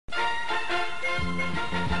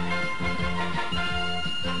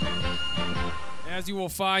As you will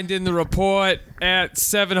find in the report, at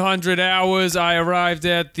 700 hours, I arrived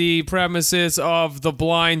at the premises of the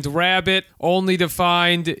Blind Rabbit, only to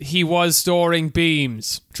find he was storing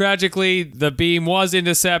beams. Tragically, the beam was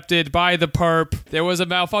intercepted by the perp. There was a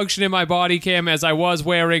malfunction in my body cam as I was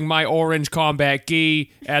wearing my orange combat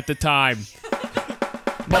gi at the time.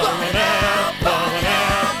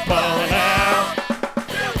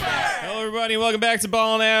 Hello, everybody. Welcome back to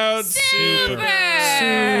Ballin' Out. Super.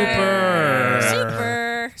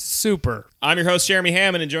 I'm your host, Jeremy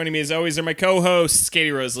Hammond, and joining me as always are my co-hosts,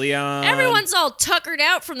 Katie Rose Leon. Everyone's all tuckered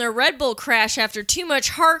out from their Red Bull crash after too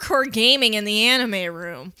much hardcore gaming in the anime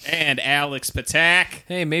room. And Alex Patak.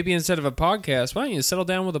 Hey, maybe instead of a podcast, why don't you settle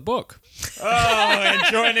down with a book? Oh, and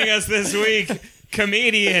joining us this week,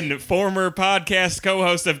 comedian, former podcast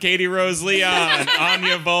co-host of Katie Rose Leon,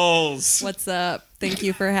 Anya Voles. What's up? Thank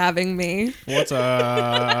you for having me. What's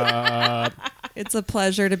up? It's a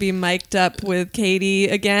pleasure to be mic'd up with Katie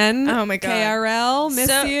again. Oh my God. KRL, miss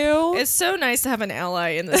you. It's so nice to have an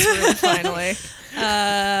ally in this room, finally.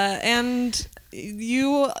 And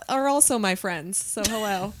you are also my friends, so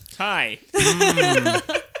hello. Hi.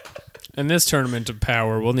 In this tournament of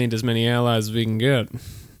power, we'll need as many allies as we can get.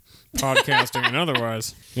 Podcasting and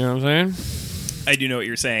otherwise. You know what I'm saying? I do know what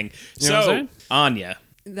you're saying. You know what I'm saying? Anya.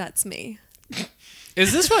 That's me.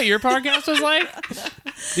 Is this what your podcast was like?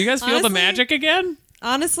 Do you guys feel the Honestly- magic again?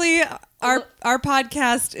 Honestly, our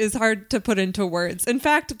podcast is hard to put into words. In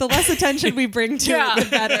fact, the less attention we bring to Yeah. it, the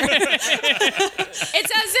better. It's as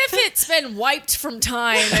if it's been wiped from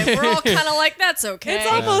time, and we're all kind of like, that's okay. It's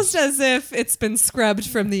almost as if it's been scrubbed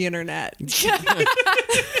from the internet.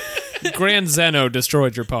 Grand Zeno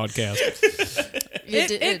destroyed your podcast.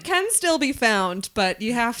 It can still be found, but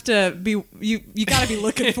you have to be you got to be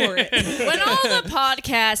looking for it. When all the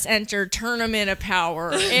podcasts entered Tournament of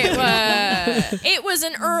Power, it was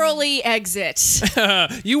an early exit.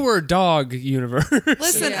 You were Dog Universe.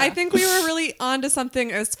 Listen, Yeah. I think we were really onto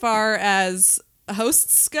something as far as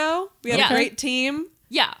hosts go. We had Yeah. a great team.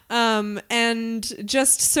 Yeah. And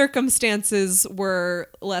just circumstances were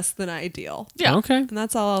less than ideal. Yeah. Okay. And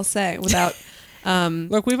that's all I'll say without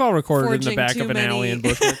Look, we've all recorded in the Forging back too of an many- alley in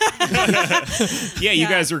Bushwick. Yeah, you Yeah.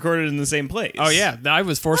 guys recorded in the same place. Oh, yeah. I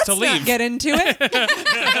was forced to Let's not leave. get into it.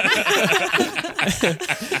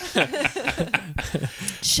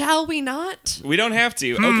 Shall we not? We don't have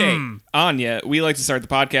to. Okay, Anya, we like to start the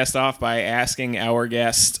podcast off by asking our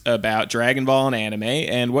guest about Dragon Ball and anime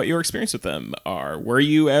and what your experience with them are. Were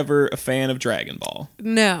you ever a fan of Dragon Ball?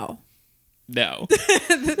 No. No.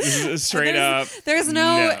 Straight up. There's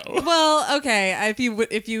no. No. Well, okay. If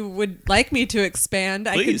you would like me to expand,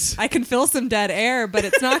 Please. I can fill some dead air, but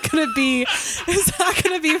it's not going to be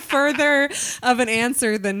further of an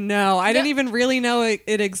answer than no. I didn't even really know it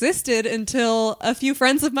existed until a few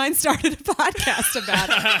friends of mine started a podcast about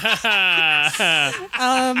it.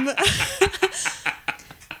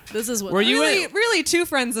 This is what. Were you Really, two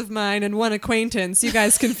friends of mine and one acquaintance. You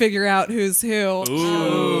guys can figure out who's who.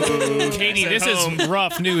 Ooh. Katie, It's this at home. is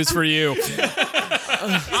rough news for you.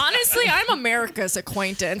 Honestly, I'm America's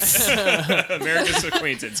acquaintance. America's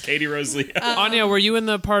acquaintance, Katie Rose Leon. Anya, were you in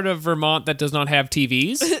the part of Vermont that does not have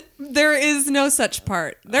TVs? There is no such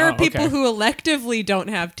part. There are Oh, people okay. who electively don't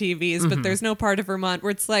have TVs, but there's no part of Vermont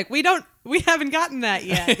where it's like, we haven't gotten that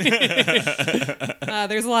yet.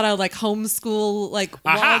 There's a lot of like homeschool, like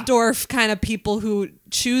Aha. Waldorf kind of people who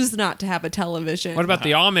choose not to have a television. What about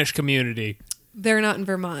the Amish community? They're not in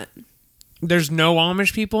Vermont. There's no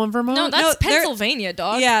Amish people in Vermont? No, that's No, there- Pennsylvania,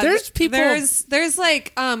 dog. Yeah, There's people- There's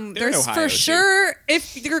like in there's Ohio, for too. sure.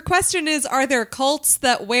 If your question is, are there cults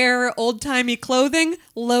that wear old timey clothing?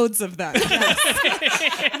 Loads of them. Yes.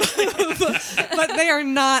 But they are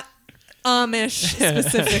not Amish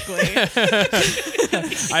specifically.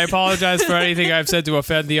 I apologize for anything I've said to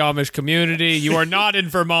offend the Amish community. You are not in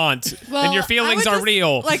Vermont, and your feelings I would are just-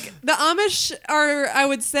 real. Like the Amish are, I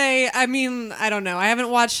would say. I mean, I don't know. I haven't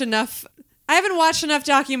watched enough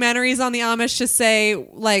documentaries on the Amish to say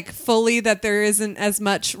like fully that there isn't as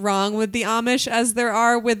much wrong with the Amish as there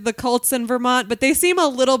are with the cults in Vermont, but they seem a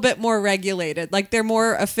little bit more regulated. Like they're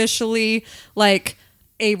more officially like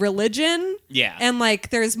a religion. Yeah. And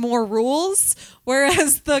like there's more rules,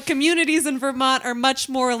 whereas the communities in Vermont are much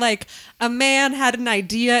more like a man had an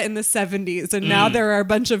idea in the 70s and now there are a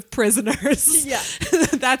bunch of prisoners. Yeah.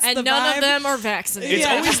 That's And the none vibe. of them are vaccinated. It's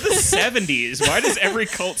Yeah. always the 70s. Why does every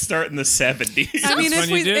cult start in the 70s? I mean, when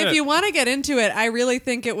you did if it. you want to get into it, I really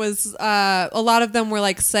think it was a lot of them were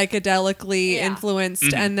like psychedelically Yeah.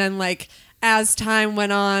 influenced, and then like as time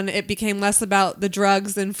went on, it became less about the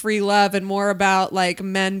drugs and free love and more about like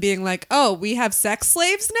men being like, "Oh, we have sex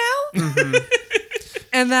slaves now."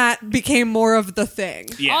 and that became more of the thing.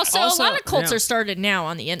 Yeah. Also, a lot of cults yeah. are started now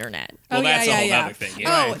on the internet. Well, that's a whole other thing.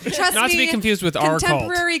 Yeah. Oh, trust Not me. to be confused with our cult.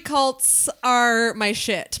 Contemporary cults are my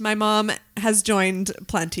shit. My mom has joined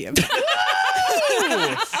plenty of them.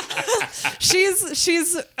 She's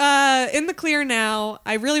in the clear now.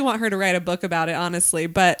 I really want her to write a book about it, honestly.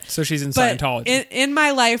 But So she's in but Scientology. in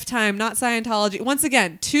my lifetime, not Scientology. Once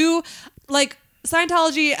again,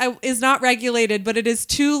 Scientology is not regulated, but it is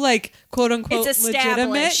too quote unquote It's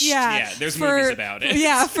legitimate. established. Yeah, There's movies about it.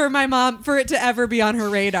 Yeah, for my mom, for it to ever be on her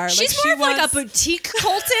radar. She's she more of like a wants- boutique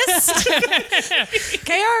cultist.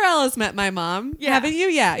 KRL has met my mom. Yeah. Haven't you?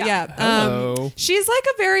 Yeah. Hello. She's like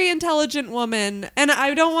a very intelligent woman, and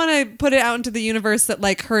I don't want to put it out into the universe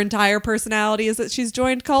that her entire personality is that she's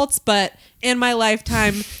joined cults, but in my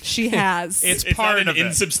lifetime, she has. It's It's part not an of it.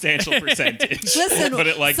 insubstantial percentage. Listen, Put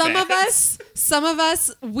it like some that. of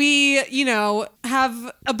us, we,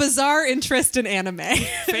 have a bizarre interest in anime.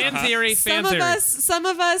 Fan theory, fan theory. Some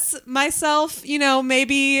of us, myself,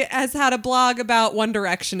 maybe has had a blog about One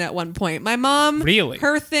Direction at one point. My mom, Really?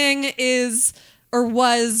 her thing is or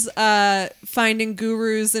was finding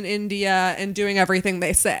gurus in India and doing everything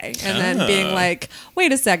they say, and then being like,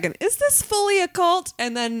 "Wait a second, is this fully a cult?"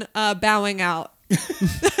 And then bowing out.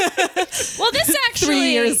 Well, this actually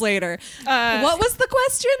 3 years later. What was the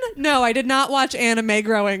question? No, I did not watch anime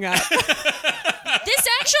growing up. This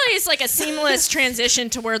actually is like a seamless transition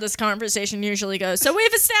to where this conversation usually goes. So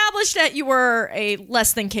we've established that you were a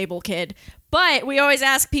less than cable kid, but we always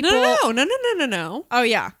ask people. No. Oh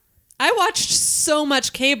yeah, I watched so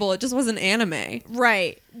much cable. It just wasn't anime.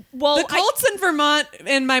 right. Well, The cults in Vermont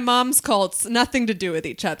and my mom's cults, nothing to do with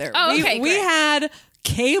each other. Oh, okay, we great. had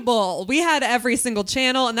cable. We had every single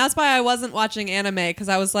channel, and that's why I wasn't watching anime, because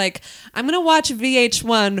I was like, I'm going to watch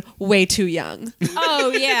VH1 way too young. Oh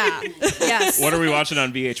yeah, yes. What are we watching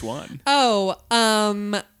on VH1?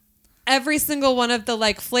 Every single one of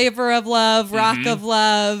the Flavor of Love, Rock of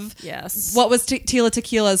Love. Yes. What was Tila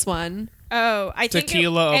Tequila's one? Oh, I think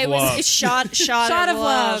Tequila it of was Love. shot Of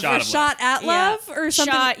Love. Shot or of Shot at Yeah. Love or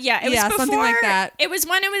something. It was before, something like that. It was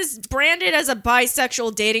when it was branded as a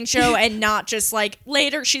bisexual dating show and not just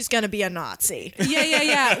later she's gonna be a Nazi.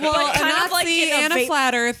 Yeah. Well, But a kind of Nazi and a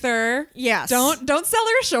flat earther. Yes. Don't sell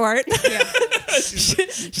her short. Yeah.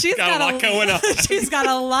 She's Got a lot going on. She's got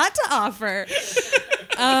a lot to offer.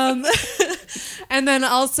 And then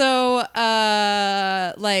also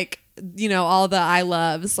all the I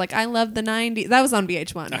loves, I love the 90s. That was on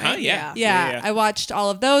VH1, right? Yeah. Yeah, I watched all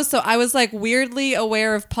of those. So I was weirdly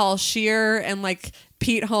aware of Paul Scheer and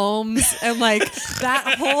Pete Holmes and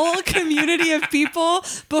that whole community of people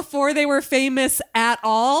before they were famous at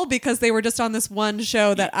all, because they were just on this one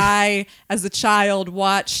show that I, as a child,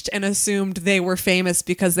 watched and assumed they were famous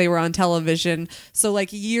because they were on television. So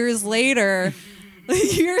years later,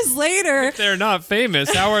 They're not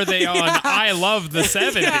famous. How are they on I Love the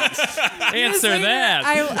 70s? Answer later, that.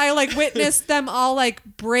 I witnessed them all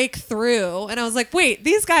break through, and I was like, wait,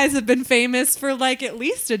 these guys have been famous for at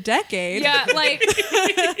least a decade. Yeah,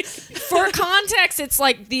 for context, it's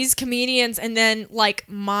these comedians, and then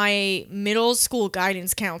my middle school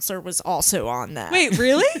guidance counselor was also on that. Wait,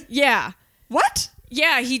 really? Yeah. What?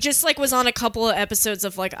 Yeah, he just was on a couple of episodes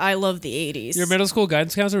of I Love the 80s. Your middle school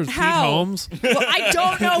guidance counselor was Pete How? Holmes. Well, I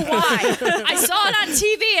don't know why. I saw it on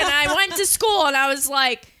TV and I went to school and I was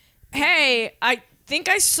like, hey, I think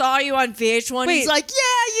I saw you on VH1. Wait. He's like,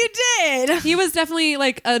 yeah, you did. He was definitely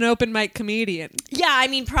an open mic comedian. Yeah, I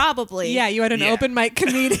mean, probably. Yeah, you had an Yeah. open mic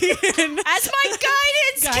comedian. As my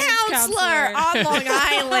guidance counselor on Long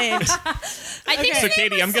Island. I think So his name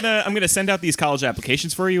Katie, was- I'm gonna send out these college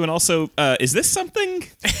applications for you, and also, is this something?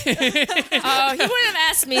 Oh, he wouldn't have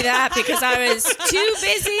asked me that because I was too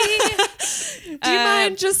busy. Do you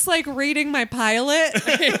mind just reading my pilot?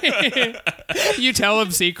 You tell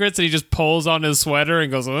him secrets and he just pulls on his sweater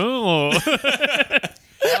and goes, oh.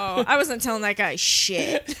 Oh, I wasn't telling that guy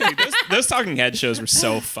shit. Dude, those Talking Head shows were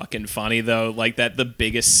so fucking funny, though. The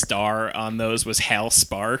biggest star on those was Hal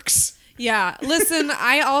Sparks. Yeah. Listen,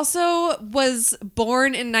 I also was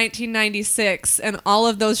born in 1996, and all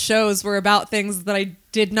of those shows were about things that I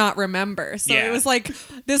did not remember. So Yeah. it was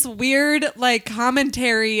this weird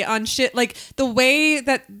commentary on shit. The way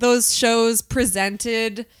that those shows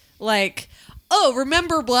presented oh,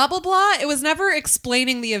 remember blah, blah, blah? It was never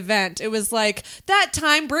explaining the event. It was that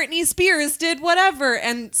time Britney Spears did whatever.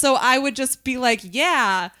 And so I would just be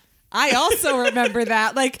yeah, I also remember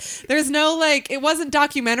that. There's no, it wasn't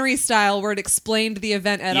documentary style where it explained the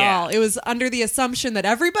event at Yeah. all. It was under the assumption that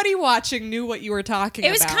everybody watching knew what you were talking It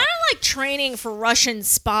about. was kind of like training for Russian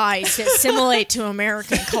spies to assimilate to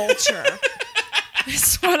American culture.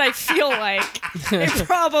 That's what I feel like. It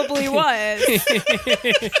probably was.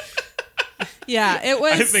 Yeah, it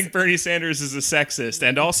was. I think Bernie Sanders is a sexist.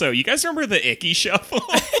 And also, you guys remember the Icky Shuffle?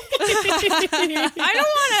 I don't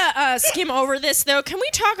want to skim over this, though. Can we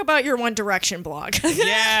talk about your One Direction blog?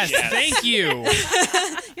 Yes, thank you.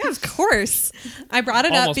 Yeah, of course. I brought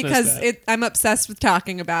it Almost up missed because that. I'm obsessed with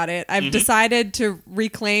talking about it. I've decided to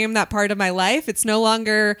reclaim that part of my life. It's no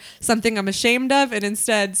longer something I'm ashamed of, and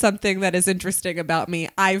instead something that is interesting about me.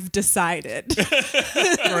 I've decided.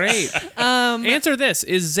 Great. Answer this: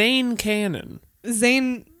 is Zayn canon?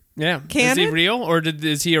 Zayn, Yeah. Is he Canon? real, or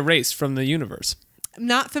is he erased from the universe? I'm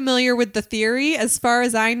not familiar with the theory. As far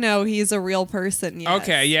as I know, he's a real person. Yes.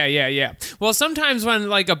 Okay, yeah. Well, sometimes when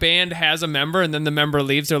like a band has a member and then the member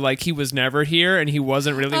leaves, they're like, he was never here and he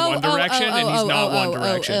wasn't really One Direction and he's not One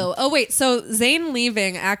Direction. Oh, wait. So Zayn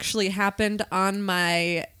leaving actually happened on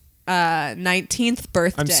my 19th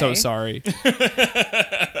birthday. I'm so sorry.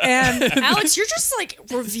 And Alex, you're just like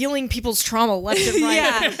revealing people's trauma left and right.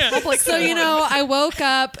 yeah. Public So, you know, I woke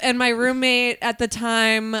up and my roommate at the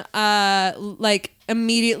time, like,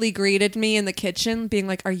 immediately greeted me in the kitchen being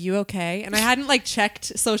like, "Are you okay?" And I hadn't like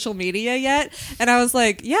checked social media yet. And I was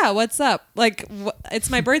like, "Yeah, what's up? Like, it's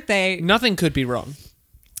my birthday. Nothing could be wrong.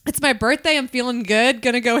 It's my birthday. I'm feeling good.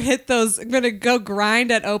 Gonna go go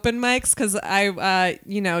grind at open mics because I,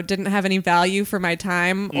 didn't have any value for my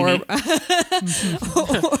time or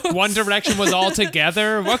One Direction was all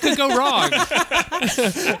together. What could go wrong?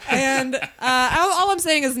 And all I'm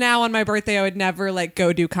saying is now on my birthday, I would never like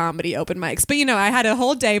go do comedy open mics. But I had a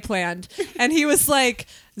whole day planned, and he was like,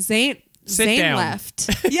 Sit Zayn down. left.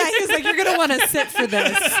 Yeah, he was like, "You're gonna want to sit for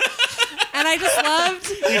this." And I just loved.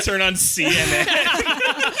 You turn on CNN.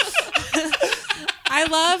 I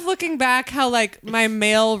love looking back how like my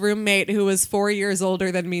male roommate who was 4 years older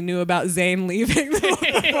than me knew about Zayn leaving before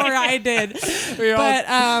I did.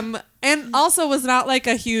 But and also was not like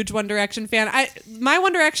a huge One Direction fan. My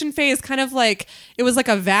One Direction phase kind of like it was like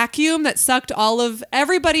a vacuum that sucked all of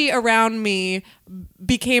everybody around me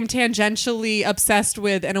became tangentially obsessed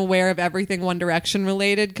with and aware of everything One Direction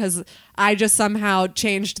related because I just somehow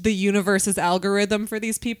changed the universe's algorithm for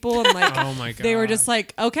these people and like Oh my God. they were just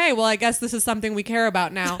like, okay, well I guess this is something we care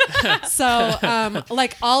about now. So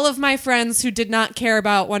like all of my friends who did not care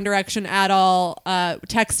about One Direction at all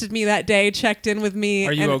texted me that day, checked in with me.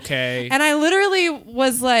 Are you okay? And I literally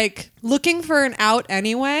was like looking for an out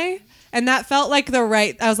anyway. And that felt like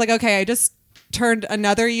I was like, okay, I just turned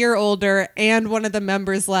another year older and one of the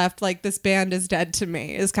members left. Like this band is dead to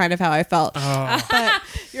me is kind of how I felt. But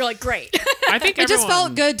You're like, great. I think it just everyone-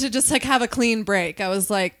 felt good to just like have a clean break. I was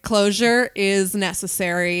like, closure is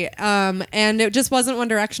necessary. And it just wasn't One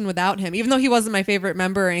Direction without him, even though he wasn't my favorite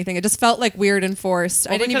member or anything. It just felt like weird and forced.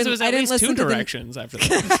 Well, because it was at least Two to Directions after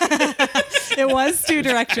that. it was Two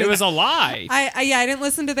Directions. It was a lie. I didn't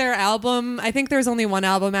listen to their album. I think there's only one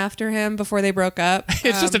album after him before they broke up.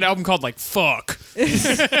 It's just an album called like Fuck.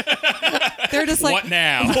 They're just like, What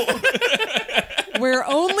now? we're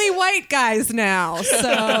only white guys now,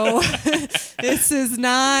 so this is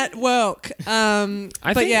not woke. But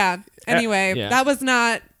think- yeah. Anyway, yeah. that was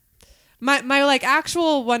not my like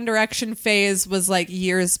actual One Direction phase was like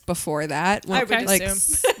years before that. I would like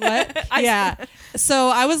assume. what? Yeah. So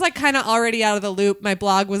I was like kind of already out of the loop. My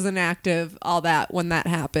blog was inactive, all that when that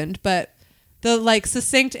happened. But the like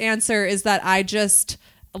succinct answer is that I just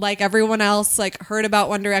like everyone else, like heard about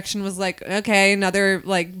One Direction, was like, okay, another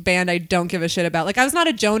like band I don't give a shit about. Like I was not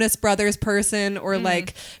a Jonas Brothers person or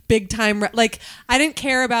like big time. Like I didn't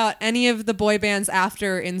care about any of the boy bands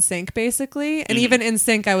after NSYNC basically. And even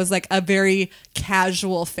NSYNC I was like a very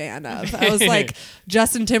casual fan of. I was like,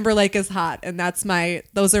 Justin Timberlake is hot. And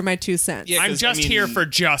those are my 2 cents. Yeah. I'm 'cause, just I mean, here for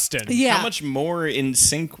Justin. Yeah. How much more in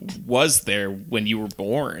sync was there when you were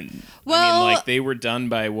born? I Well- mean, like they were done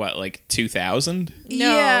by what, like 2000?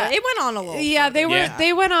 No, Yeah. it went on a little. Yeah, they were. Yeah.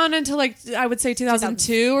 They went on until like I would say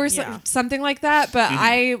 2002 or Yeah. something like that. But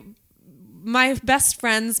my best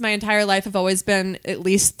friends my entire life have always been at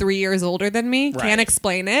least 3 years older than me. Right. Can't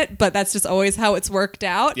explain it, but that's just always how it's worked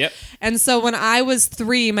out. Yep. And so when I was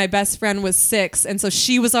 3, my best friend was 6, and so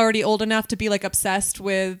she was already old enough to be like obsessed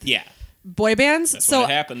with Yeah. boy bands. That's so what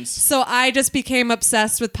happens. So I just became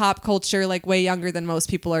obsessed with pop culture, like way younger than most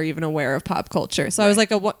people are even aware of pop culture. So I was like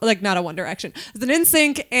not a One Direction, I was an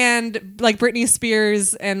NSYNC and like Britney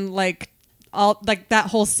Spears and like all like that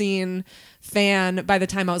whole scene fan. By the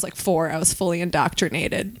time I was like 4, I was fully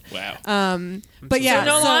indoctrinated. Wow. But yeah,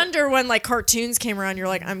 No so- wonder when like cartoons came around, you're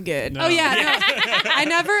like, I'm good. Oh yeah, no, I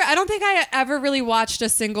don't think I ever really watched a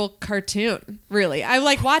single cartoon. Really, I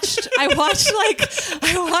watched like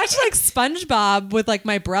SpongeBob with like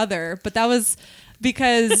my brother, but that was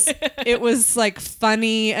because it was like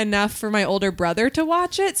funny enough for my older brother to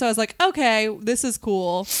watch it. So I was like, okay, this is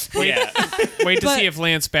cool. Yeah. Wait to But- see if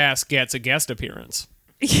Lance Bass gets a guest appearance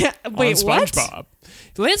Yeah. Wait, on what? SpongeBob.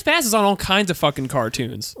 Lance Bass is on all kinds of fucking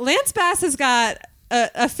cartoons. Lance Bass has got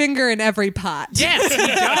a finger in every pot. Yes, he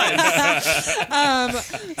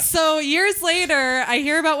does. So years later, I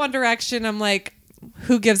hear about One Direction. I'm like,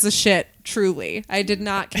 who gives a shit? Truly, I did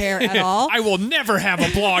not care at all. I will never have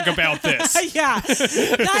a blog about this. Yeah,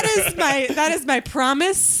 that is my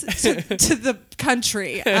promise to the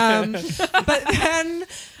country. But then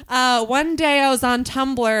one day I was on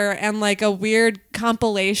Tumblr and like a weird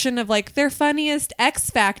compilation of like their funniest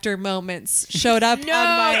X Factor moments showed up No, on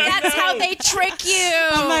my that's how they trick you.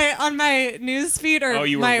 on my newsfeed or Oh,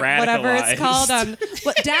 you were my whatever it's radicalized.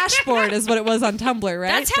 called dashboard is what it was on Tumblr,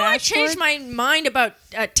 right? That's how Dashboard? I changed my mind about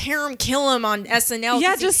Taram Killam on SNL.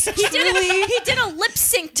 Yeah, 'cause just he did truly- he did a lip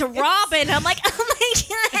sync to Robin. I'm like, oh my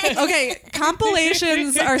god. Okay,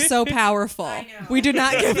 compilations are so powerful. We do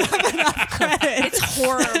not give them enough credit. It's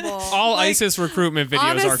horrible. All ISIS recruitment videos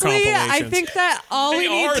Honestly, are compilations. I think that all They we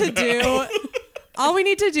need are, to do all we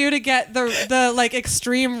need to do to get the like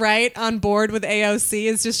extreme right on board with AOC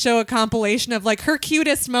is just show a compilation of like her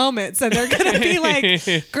cutest moments and they're gonna be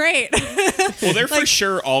like great. Well, there for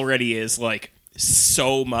sure already is like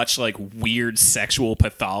so much like weird sexual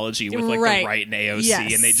pathology with like Right. the right in AOC,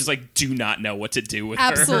 Yes. and they just like do not know what to do with her.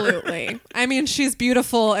 Absolutely. I mean, she's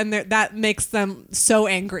beautiful and that makes them so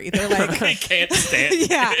angry. They're like I can't stand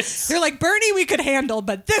yeah, this. they're like Bernie. We could handle,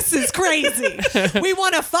 but this is crazy. We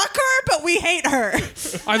want to fuck her, but we hate her.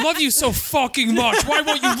 I love you so fucking much. Why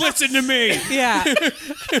won't you listen to me? Yeah,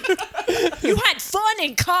 You had fun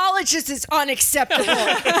in college. This is unacceptable.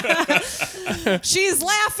 she's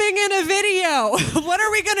laughing in a video. What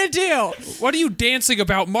are we gonna do? What are you dancing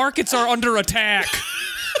about? Markets are under attack.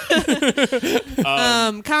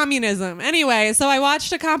 Communism. Anyway, so I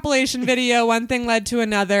watched a compilation video. One thing led to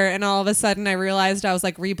another, and all of a sudden, I realized I was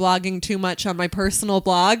like reblogging too much on my personal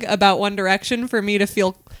blog about One Direction for me to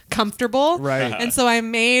feel comfortable. Right. And so I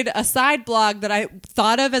made a side blog that I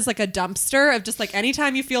thought of as like a dumpster of just like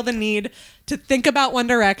anytime you feel the need to think about One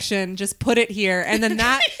Direction, just put it here. And then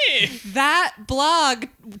that blog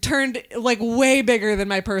turned like way bigger than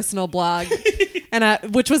my personal blog.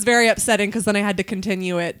 And which was very upsetting because then I had to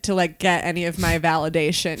continue it to like get any of my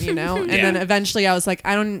validation, you know? And then eventually I was like,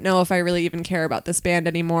 I don't know if I really even care about this band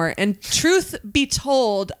anymore. And truth be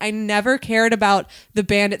told, I never cared about the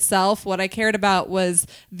band itself. What I cared about was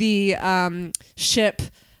the ship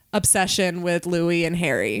obsession with Louis and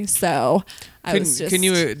Harry. So I was just... Can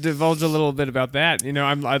you divulge a little bit about that? You know,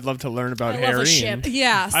 I'd love to learn about I love a Harry. ship. and-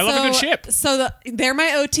 Yeah, I love a good ship. So they're my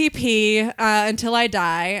OTP until I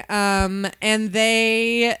die, and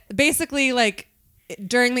they basically like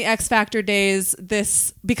during the X Factor days,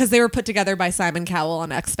 because they were put together by Simon Cowell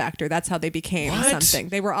on X Factor. That's how they became What? something.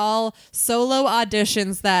 They were all solo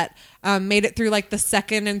auditions that made it through like the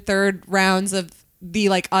second and third rounds of the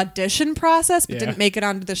like audition process, but Yeah. didn't make it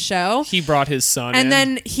onto the show. He brought his son in. And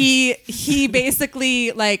then he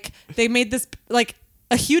basically like they made this like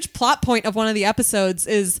a huge plot point of one of the episodes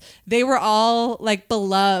is they were all like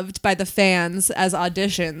beloved by the fans as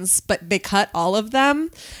auditions, but they cut all of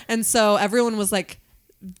them. And so everyone was like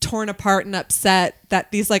torn apart and upset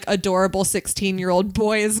that these like adorable 16-year-old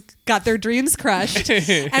boys got their dreams crushed.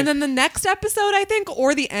 And then the next episode, I think,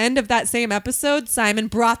 or the end of that same episode, Simon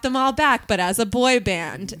brought them all back, but as a boy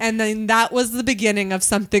band. And then that was the beginning of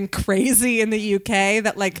something crazy in the UK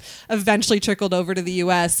that like eventually trickled over to the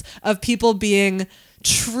US of people being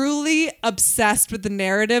truly obsessed with the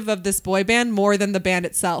narrative of this boy band more than the band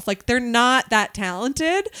itself. Like they're not that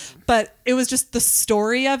talented, but it was just the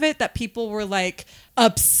story of it that people were like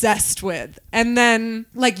obsessed with. And then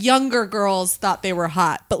like younger girls thought they were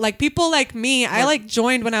hot, but like people like me, I like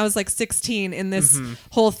joined when I was like 16 in this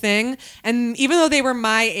whole thing. And even though they were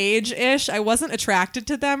my age-ish, I wasn't attracted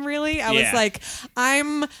to them really. I was Yeah. like,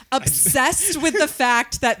 I'm obsessed with the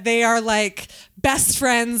fact that they are like best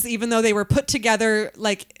friends, even though they were put together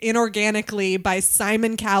like inorganically by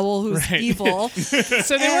Simon Cowell, who's Right. evil.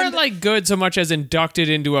 so they weren't like good so much as inducted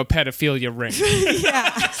into a pedophilia ring.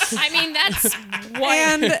 Yeah. I mean, that's what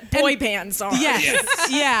And- boy bands are. Yes.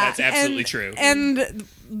 Yeah. That's absolutely true. And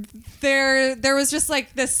there was just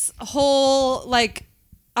like this whole like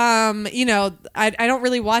you know, I don't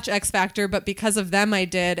really watch X Factor, but because of them I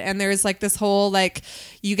did. And there's like this whole like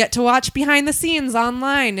you get to watch behind the scenes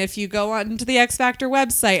online if you go onto the X Factor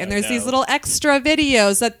website, and there's these little extra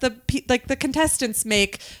videos that the contestants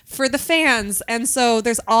make for the fans. And so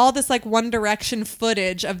there's all this like One Direction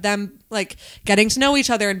footage of them like getting to know each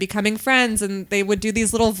other and becoming friends, and they would do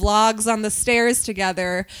these little vlogs on the stairs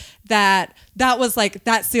together. That was like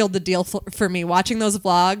that sealed the deal for me, watching those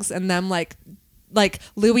vlogs and them like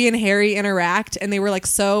Louis and Harry interact, and they were like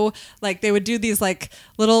so like they would do these like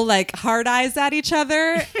little like hard eyes at each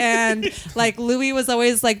other, and like Louis was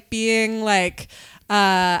always like being like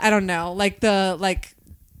I don't know, like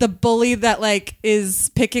the bully that like is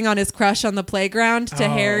picking on his crush on the playground to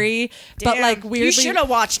Harry, but Damn, like weirdly you should have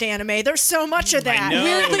watched anime. There's so much of that. I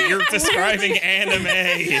know, you're describing anime.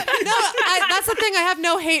 No, that's the thing. I have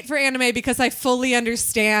no hate for anime because I fully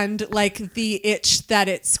understand like the itch that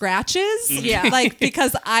it scratches. Yeah. Like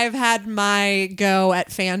because I've had my go at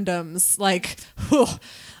fandoms. Like,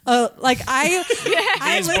 I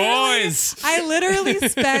literally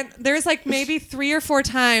spent, there's like maybe 3 or 4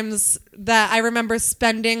 times that I remember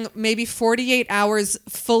spending maybe 48 hours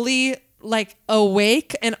fully like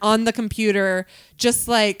awake and on the computer, just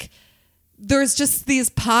like there's just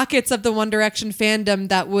these pockets of the One Direction fandom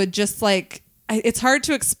that would just like, it's hard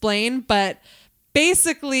to explain, but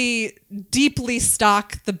basically deeply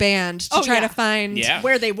stalk the band to try to find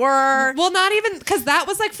where they were. Well, not even, because that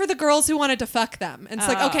was like for the girls who wanted to fuck them. And it's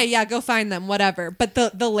like, okay, yeah, go find them, whatever. But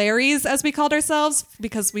the Larrys, as we called ourselves,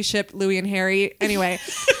 because we shipped Louis and Harry anyway,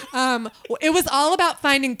 it was all about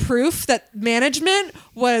finding proof that management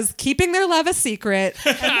was keeping their love a secret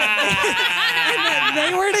and that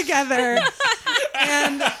they were together.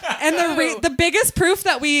 And the biggest proof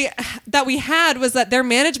that we had was that their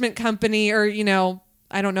management company, or you know,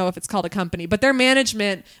 I don't know if it's called a company, but their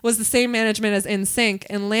management was the same management as NSYNC.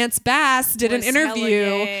 And Lance Bass did an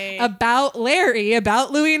interview about Larry,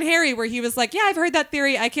 about Louis and Harry, where he was like, yeah, I've heard that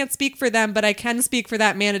theory. I can't speak for them, but I can speak for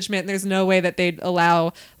that management. And there's no way that they'd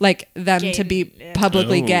allow like them to be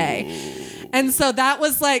publicly gay. And so that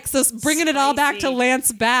was like, so bringing it all back to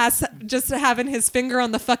Lance Bass, just having his finger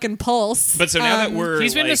on the fucking pulse. But so now that we're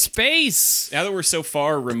he's been to space. Now that we're so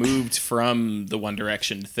far removed from the One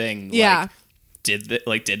Direction thing, yeah. Did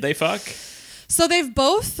they fuck? So they've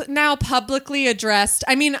both now publicly addressed.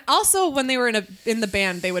 I mean, also when they were in the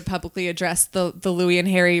band, they would publicly address the Louis and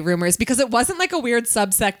Harry rumors, because it wasn't like a weird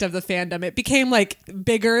subsect of the fandom. It became like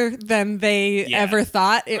bigger than they ever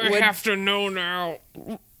thought it would. I have to know now.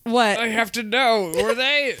 What? I have to know. Were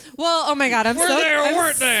they? Well, oh my God, Were they or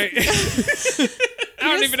weren't they?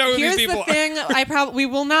 I don't even know who these people are. Here's the thing. We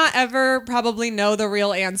will not ever probably know the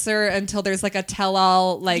real answer until there's like a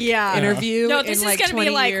tell-all like interview. No, this in, is like, gonna be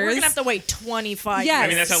like years. we're gonna have to wait 25 Yes, I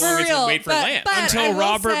mean, that's how long we have to wait for Lance. Until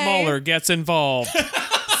Robert Mueller gets involved.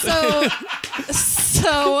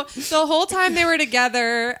 So the whole time they were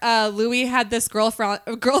together, Louis had this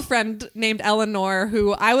girlfriend named Eleanor,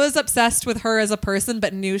 who I was obsessed with her as a person,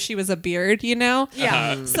 but knew she was a beard, you know?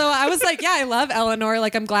 Yeah. So I was like, yeah, I love Eleanor.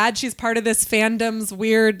 Like, I'm glad she's part of this fandom's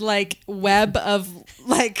weird, like, web of,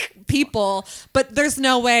 like, people. But there's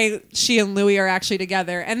no way she and Louis are actually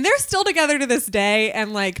together. And they're still together to this day.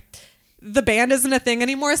 And, like, the band isn't a thing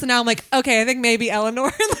anymore. So now I'm like, okay, I think maybe Eleanor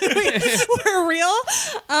and Louis were real.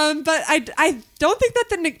 But I don't think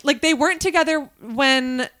that they weren't together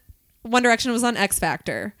when One Direction was on X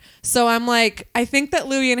Factor. So I'm like, I think that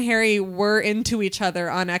Louis and Harry were into each other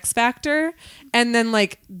on X Factor. And then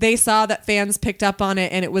like they saw that fans picked up on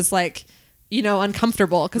it, and it was like, you know,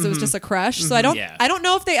 uncomfortable because it was just a crush. So I don't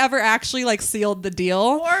know if they ever actually like sealed the deal.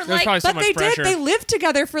 Or like, but they did. They lived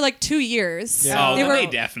together for like 2 years. Yeah. They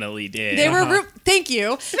definitely did. They were. Thank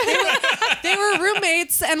you. They were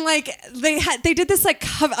roommates, and like they did this like.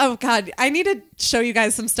 Oh God, I need to show you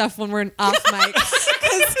guys some stuff when we're off mic.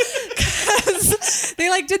 Because they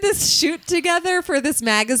like did this shoot together for this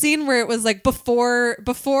magazine where it was like before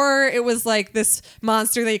it was like this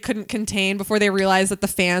monster they couldn't contain, before they realized that the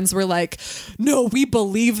fans were like, no, we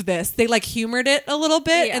believe this. They like humored it a little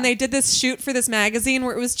bit, and they did this shoot for this magazine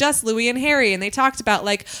where it was just Louis and Harry, and they talked about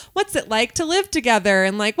like what's it like to live together,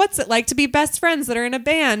 and like what's it like to be best friends that are in a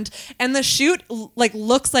band. And the shoot like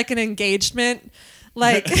looks like an engagement.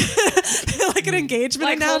 Like like an engagement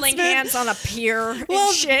like announcement. holding hands on a pier Well,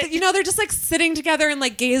 and shit. you know, they're just like sitting together and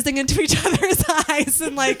like gazing into each other's eyes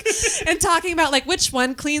and like and talking about like which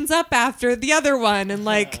one cleans up after the other one, and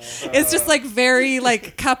like it's just like very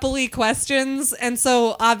like couple-y questions. And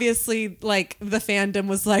so obviously like the fandom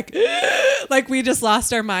was like we just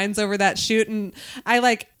lost our minds over that shoot. And I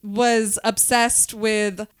like was obsessed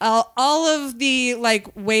with all of the like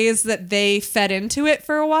ways that they fed into it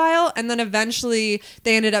for a while, and then eventually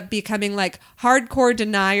they ended up becoming like hardcore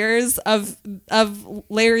deniers of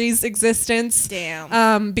Larry's existence.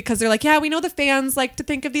 Damn. Because they're like, yeah, we know the fans like to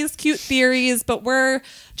think of these cute theories, but we're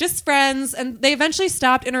just friends. And they eventually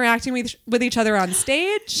stopped interacting with each other on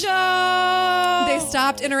stage. No. They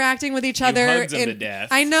stopped interacting with each other. hugged them to death.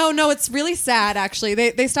 I know, no, it's really sad actually.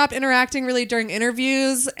 They stopped interacting really during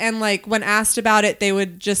interviews, and like when asked about it, they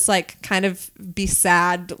would just like kind of be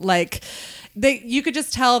sad. Like you could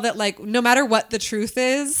just tell that like no matter what the truth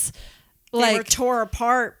is, They were like tore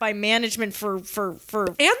apart by management for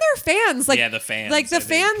and their fans, like the fans, like the I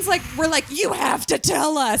think. fans, like were like, you have to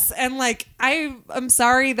tell us, and like I'm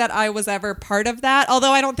sorry that I was ever part of that.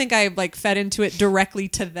 Although I don't think I like fed into it directly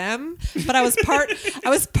to them, but I was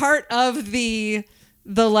part of the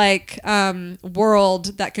like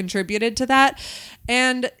world that contributed to that.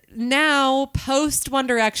 And now post One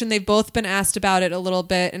Direction, they've both been asked about it a little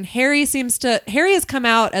bit, and Harry has come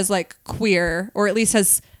out as like queer, or at least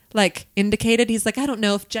has like indicated he's like, I don't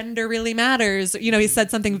know if gender really matters. You know, he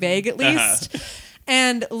said something vague at least.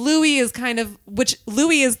 And Louis is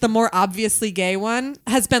Louis is the more obviously gay one,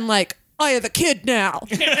 has been like, I have a kid now.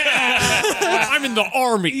 I'm in the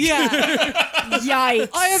army. Yeah. Yikes.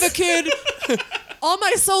 I have a kid. All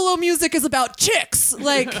my solo music is about chicks.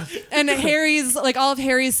 Like, and Harry's, like, all of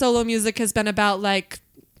Harry's solo music has been about like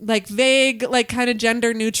vague, like kind of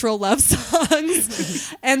gender neutral love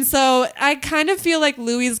songs. And so I kind of feel like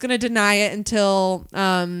Louis is going to deny it until,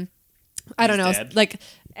 I don't know, dead. like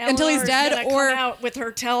until he's Eleanor's dead, gonna or come out with her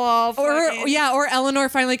tell-all, or Eleanor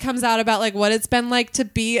finally comes out about like what it's been like to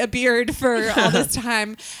be a beard for all this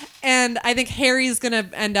time. And I think Harry's gonna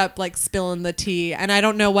end up like spilling the tea, and I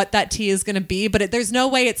don't know what that tea is gonna be, but there's no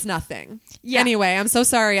way it's nothing. Yeah. Anyway, I'm so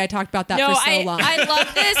sorry I talked about that for so long. I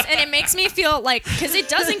love this, and it makes me feel like, because it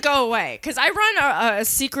doesn't go away. Because I run a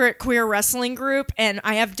secret queer wrestling group, and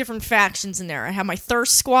I have different factions in there. I have my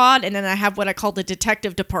thirst squad, and then I have what I call the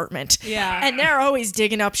detective department. Yeah. And they're always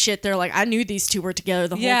digging up shit. They're like, I knew these two were together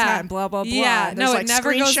the whole time, blah, blah, blah. Yeah, And no, there's, it like,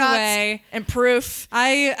 never goes screenshots away. and proof.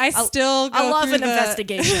 I still go I love through an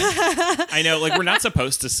investigation. I know, like, we're not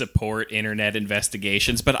supposed to support internet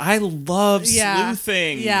investigations, but I love Yeah.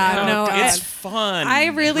 sleuthing. Yeah, no, it's fun. I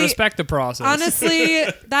really Respect the process. honestly,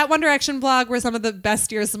 that One Direction blog were some of the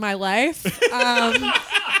best years of my life.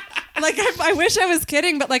 Like, I wish I was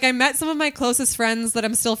kidding, but like I met some of my closest friends that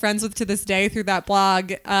I'm still friends with to this day through that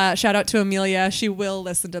blog. Shout out to Amelia. She will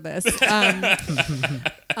listen to this.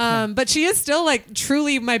 But she is still like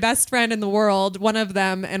truly my best friend in the world, one of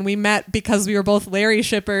them. And we met because we were both Larry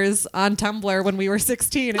shippers on Tumblr when we were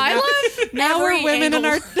 16. And now we're women in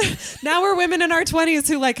our now we're women in our 20s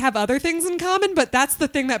who like have other things in common, but that's the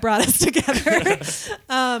thing that brought us together.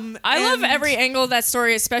 I love every angle of that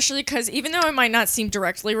story, especially because even though it might not seem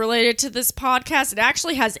directly related to this podcast, it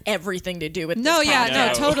actually has everything to do with this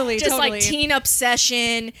podcast. Totally. Just like teen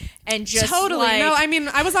obsession and just Totally. like, No, I mean,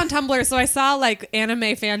 I was on Tumblr, so I saw like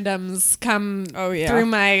anime fandoms come through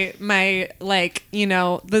my like, you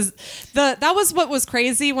know, that was what was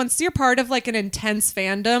crazy. Once you're part of like an intense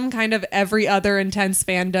fandom, kind of every other intense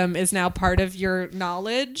fandom is now part of your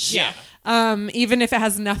knowledge. Yeah. Even if it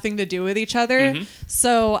has nothing to do with each other.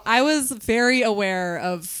 So I was very aware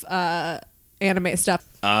of anime stuff.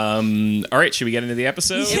 All right, should we get into the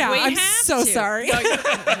episode? Yeah, we I'm have so to. sorry.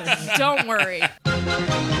 don't worry.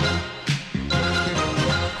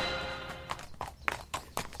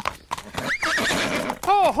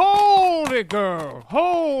 Oh, hold it, girl.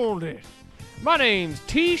 Hold it. My name's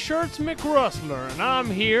T-Shirts McRustler, and I'm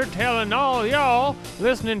here telling all y'all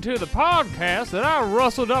listening to the podcast that I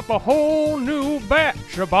rustled up a whole new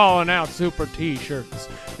batch of Ballin' Out Super T-shirts.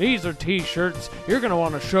 These are T-shirts you're going to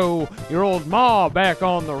want to show your old ma back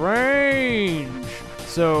on the range.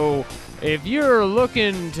 So, if you're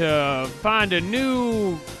looking to find a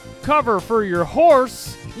new cover for your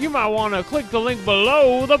horse, you might want to click the link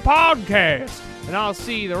below the podcast, and I'll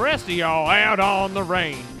see the rest of y'all out on the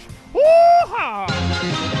range. Woo-ha!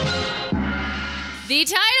 The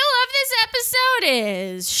title of this episode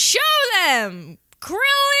is Show Them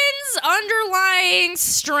Krillin's Underlying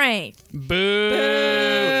Strength.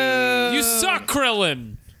 Boo! You suck,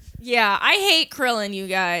 Krillin! Yeah, I hate Krillin, you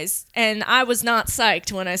guys, and I was not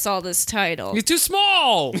psyched when I saw this title. He's too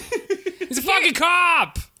small! He's a fucking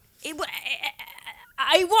cop!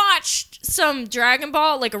 I watched some Dragon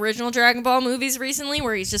Ball, like original Dragon Ball movies recently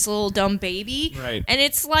where he's just a little dumb baby. Right. And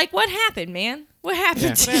it's like, what happened, man? What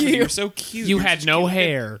happened to you? You're so cute. You You're had such no a cute kid.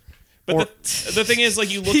 hair. The thing is,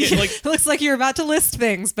 like, you look at, like, Looks like you're about to list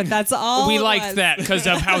things, but that's all. We it liked was. that because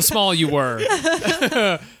of how small you were.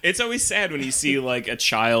 it's always sad when you see, like, a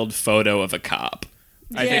child photo of a cop.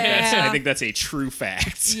 I think that's a true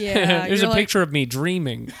fact. Yeah, There's a you're like, picture of me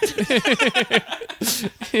dreaming.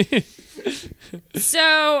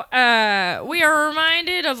 So we are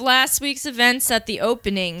reminded of last week's events at the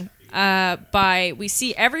opening we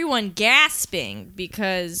see everyone gasping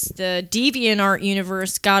because the DeviantArt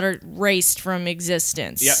universe got erased from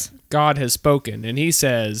existence. Yep. God has spoken, and he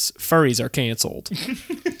says furries are canceled.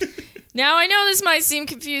 Now, I know this might seem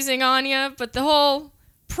confusing, Anya, but the whole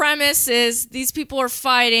premise is these people are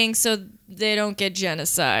fighting so they don't get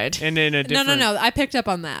genocide. And in a different... No. I picked up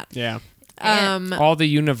on that. Yeah. And All the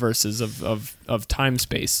universes of time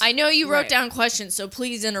space. I know you wrote Right. down questions, so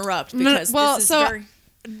please interrupt No, because well, this is so- very...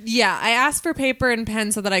 Yeah, I asked for paper and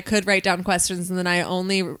pen so that I could write down questions, and then I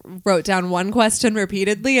only wrote down one question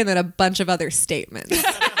repeatedly and then a bunch of other statements.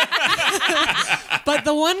 But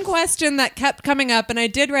the one question that kept coming up, and I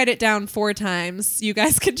did write it down 4 times, you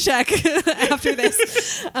guys can check after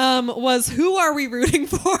this, was who are we rooting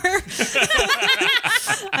for?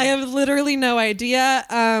 I have literally no idea.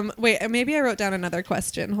 Wait, maybe I wrote down another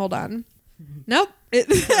question. Hold on. Nope.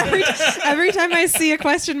 Every time I see a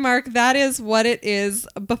question mark, that is what it is.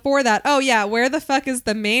 Before that, oh yeah, where the fuck is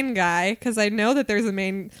the main guy? Because I know that there's a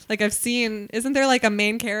main, like I've seen, isn't there like a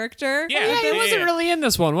main character? yeah, he wasn't really in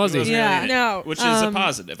this one, was he? Wasn't Yeah. really in it, No. which is a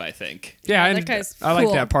positive, I think. Yeah, that and guy's I like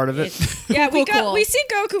cool. that part of it. Yeah, Cool. we see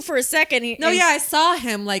Goku for a second. No, yeah, I saw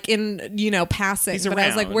him like in, passing. He's but I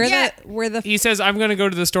was like, around. where the He says, I'm going to go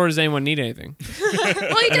to the store. Does anyone need anything? Well, he does we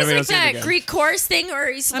like don't see him that again. Greek chorus thing where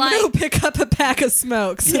he's I'm like, gonna go pick up a pack of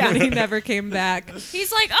smokes. Yeah. And he never came back.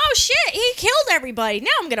 he's like, oh shit, he killed everybody. Now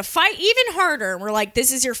I'm gonna fight even harder. And we're like,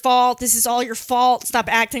 this is your fault. This is all your fault. Stop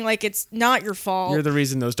acting like it's not your fault. You're the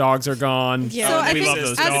reason those dogs are gone. Yeah. So I we think love as-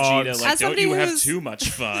 those as- Vegeta, as like, don't somebody you have who's- too much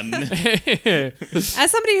fun?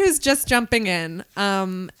 As somebody who's just jumping in,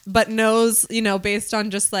 but knows, based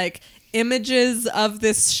on just like images of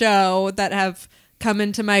this show that have come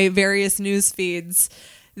into my various news feeds,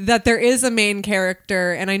 that there is a main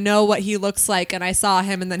character and I know what he looks like and I saw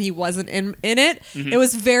him and then he wasn't in it. It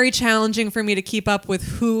was very challenging for me to keep up with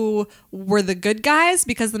who were the good guys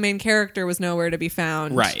because the main character was nowhere to be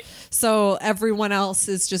found. Right. So everyone else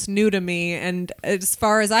is just new to me, and as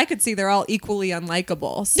far as I could see, they're all equally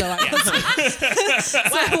unlikable. So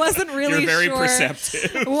I wasn't really You're very sure.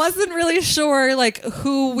 perceptive. Wasn't really sure like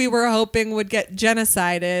who we were hoping would get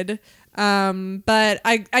genocided. But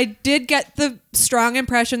I did get the strong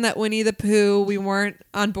impression that Winnie the Pooh we weren't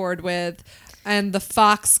on board with, and the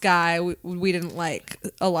fox guy we didn't like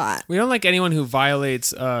a lot. We don't like anyone who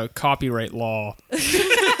violates copyright law.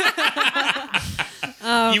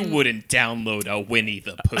 You wouldn't download a Winnie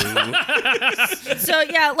the Pooh. So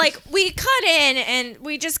yeah, like we cut in and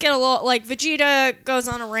we just get a little like Vegeta goes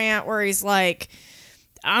on a rant where he's like,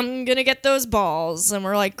 I'm gonna get those balls, and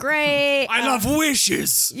we're like, great. I love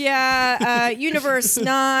wishes. Yeah, Universe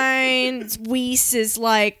 9, Whis is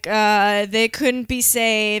like, they couldn't be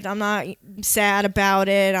saved. I'm not sad about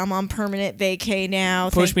it. I'm on permanent vacay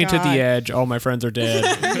now. Push me thank to God. the edge. All my friends are dead.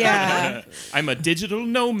 Yeah. I'm a digital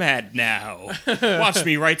nomad now. Watch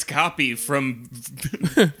me write copy from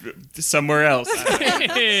somewhere else.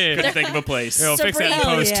 Couldn't think of a place. We'll fix that in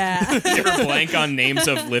Sabrina- post. Yeah. You're blank on names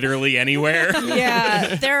of literally anywhere. Yeah.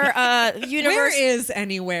 They're Universe. Where is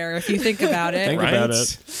anywhere if you think about it? Think Right? about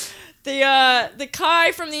it. The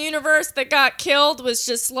Kai from the universe that got killed was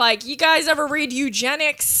just like, you guys ever read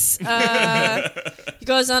Eugenics? He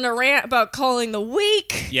goes on a rant about calling the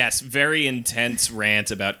weak. Yes, very intense rant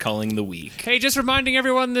about culling the weak. Hey, just reminding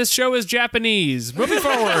everyone this show is Japanese. Moving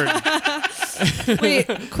forward. Wait,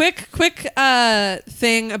 quick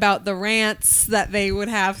thing about the rants that they would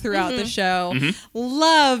have throughout the show.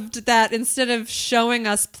 Loved that instead of showing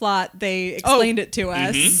us plot, they explained it to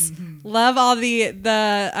us. Love all the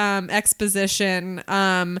exposition,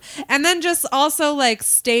 and then just also like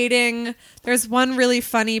stating. There's one really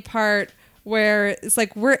funny part where it's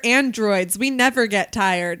like, we're androids, we never get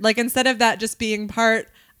tired. Like, instead of that just being part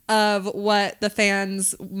of what the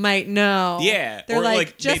fans might know, Yeah, they're or, like,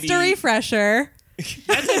 like, just maybe- a refresher.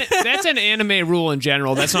 That's an anime rule in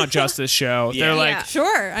general. That's not just this show. Yeah. They're like, Yeah.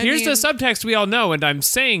 Sure. here's the subtext we all know, and I'm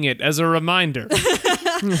saying it as a reminder.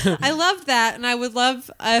 I love that, and I would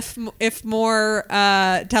love if more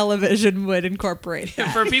television would incorporate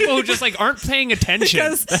that. For people who just like aren't paying attention,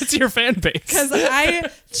 that's your fan base. Because I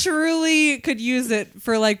truly could use it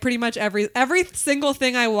for like pretty much every single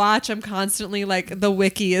thing I watch. I'm constantly like the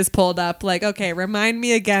wiki is pulled up. Like, okay, remind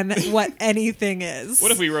me again what anything is.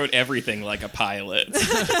 What if we wrote everything like a pilot?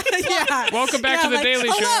 Yeah. Welcome back to the like, Daily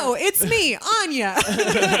Show. Hello, it's me, Anya.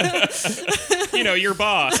 You know, your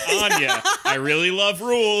boss, Anya. I really love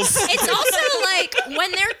rules. It's also like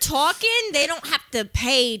when they're talking, they don't have to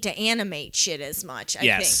pay to animate shit as much, I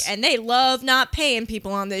Yes. think. And they love not paying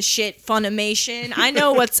people on this shit. Funimation. I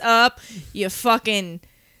know what's up, you fucking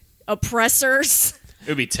oppressors. It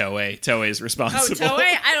would be Toei. Toei's Oh, responsible.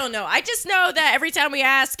 Toei? I don't know. I just know that every time we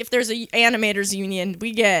ask if there's a animators union,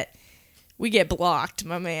 we get blocked,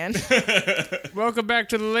 my man. Welcome back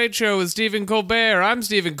to the Late Show with Stephen Colbert. I'm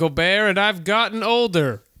Stephen Colbert, and I've gotten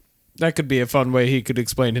older. That could be a fun way he could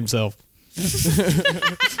explain himself.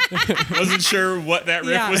 Wasn't sure what that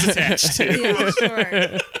riff Yeah. was attached to. Yeah,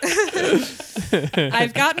 sure.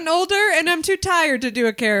 I've gotten older and I'm too tired to do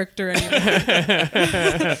a character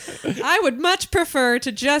anymore. I would much prefer to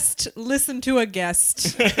just listen to a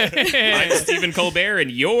guest. I'm Stephen Colbert, and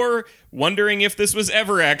you're wondering if this was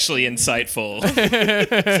ever actually insightful.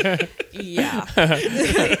 Yeah.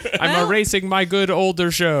 I'm erasing my good older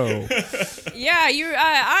show. Yeah,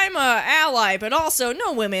 I'm a ally, but also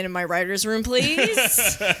no women in my writer's room,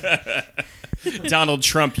 please. Donald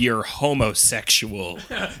Trump, you're homosexual.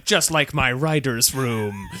 Just like my writer's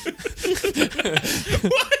room.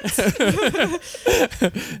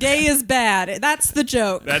 Gay is bad. That's the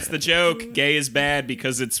joke. That's the joke. Gay is bad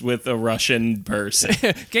because it's with a Russian person.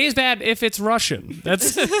 Gay is bad if it's Russian.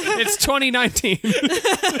 It's 2019.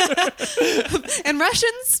 And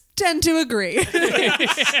Russians tend to agree. A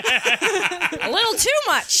little too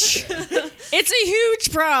much. It's a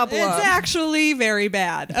huge problem. It's actually very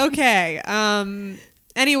bad. Okay.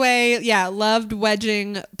 Anyway, yeah, loved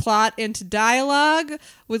wedging plot into dialogue.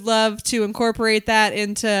 Would love to incorporate that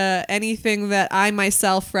into anything that I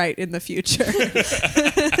myself write in the future.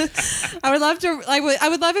 I would love to. I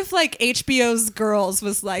would love if like HBO's Girls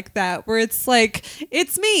was like that, where it's like,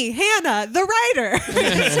 it's me, Hannah, the writer.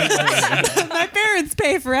 My parents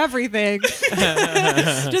pay for everything.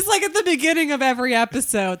 Just like at the beginning of every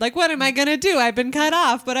episode. Like, what am I gonna do? I've been cut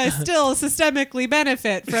off, but I still systemically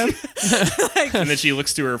benefit from. And then she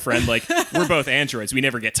looks to her friend like, we're both androids. We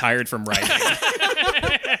never get tired from writing.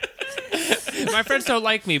 My friends don't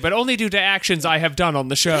like me, but only due to actions I have done on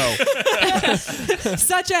the show.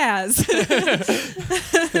 Such as.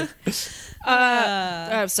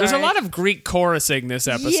 I'm sorry. There's a lot of Greek chorusing this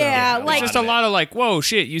episode. Yeah, There's like- just a lot of like, whoa,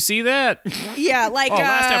 shit, you see that? Yeah, like Oh,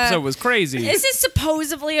 last episode was crazy. This is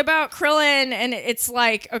supposedly about Krillin, and it's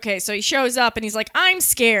like, okay, so he shows up and he's like, I'm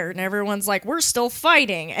scared, and everyone's like, we're still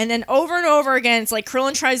fighting, and then over and over again, it's like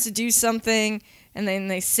Krillin tries to do something, and then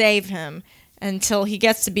they save him until he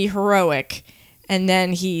gets to be heroic, and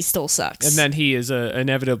then he still sucks. And then he is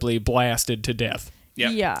inevitably blasted to death.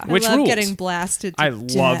 Yep. yeah, Which I love rules? getting blasted to I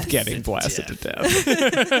death. love getting blasted to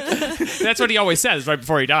death. That's what he always says right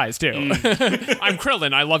before he dies, too. I'm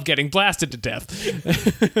Krillin. I love getting blasted to death.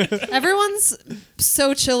 Everyone's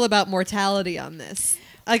so chill about mortality on this.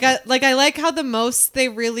 I like how the most they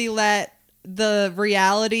really let the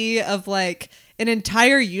reality of like an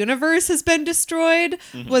entire universe has been destroyed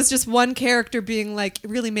was just one character being like, it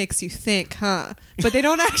really makes you think, huh? But they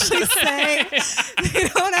don't actually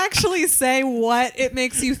say what it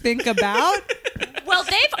makes you think about. well,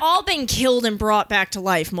 they've all been killed and brought back to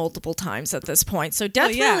life multiple times at this point, so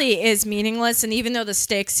death yeah. really is meaningless, and even though the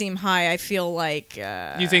stakes seem high, I feel like...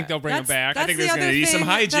 You think they'll bring him back? That's think the there's other gonna be some thing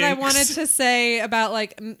that I hijinks. wanted to say about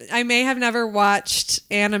like I may have never watched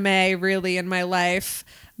anime really in my life,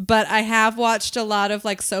 but I have watched a lot of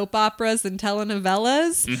like soap operas and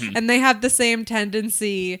telenovelas, and they have the same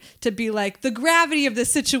tendency to be like, the gravity of the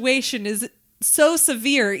situation is so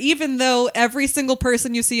severe, even though every single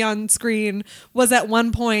person you see on screen was at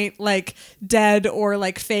one point like dead or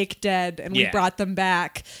like fake dead, and we Yeah. brought them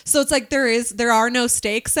back. So it's like there are no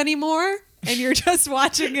stakes anymore. And you're just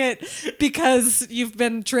watching it because you've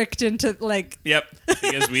been tricked into like Yep.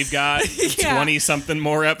 Because we've got Yeah. 20-something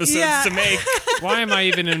more episodes Yeah. to make. Why am I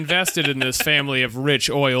even invested in this family of rich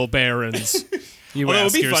oil barons? You Although it would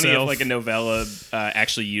ask be yourself. funny if like a novella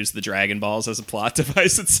actually used the Dragon Balls as a plot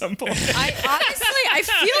device at some point. I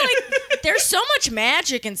feel like there's so much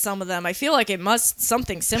magic in some of them. I feel like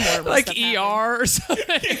something similar. like must have ER or something.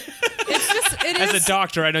 it As is a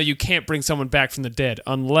doctor, I know you can't bring someone back from the dead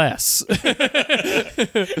unless. well,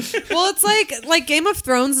 it's like Game of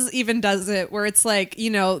Thrones even does it, where it's like, you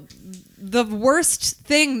know, the worst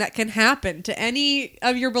thing that can happen to any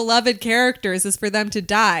of your beloved characters is for them to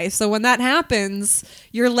die. So when that happens,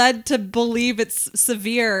 you're led to believe it's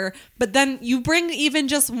severe, but then you bring even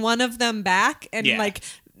just one of them back and Yeah. like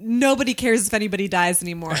nobody cares if anybody dies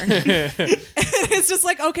anymore. It's just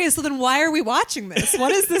like, okay, so then why are we watching this?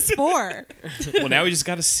 What is this for? Well, now we just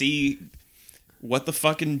got to see what the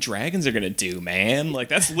fucking dragons are gonna do, man. Like,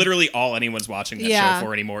 that's literally all anyone's watching that Yeah. show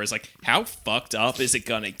for anymore, is like, how fucked up is it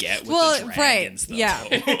gonna get with Well, the right, dragons, though? yeah.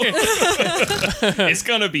 It's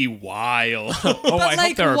gonna be wild. Oh, But I hope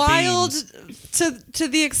like there are wild beans. to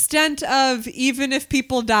the extent of even if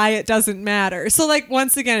people die, it doesn't matter. So like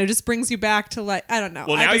once again, it just brings you back to like, I don't know.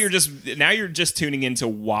 Well, I now just- you're just tuning in to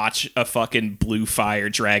watch a fucking blue fire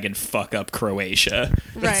dragon fuck up Croatia.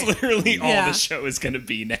 That's Right. literally all Yeah. the show is gonna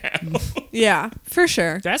be now. yeah, for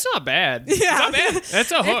sure. That's not bad. Yeah. Not bad.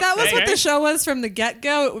 That's a hook. If that was what okay? the show was from the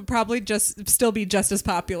get-go, it would probably just still be just as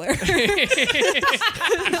popular.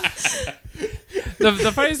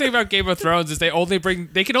 The funniest thing about Game of Thrones is they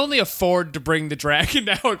can only afford to bring the dragon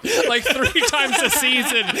out like 3 times a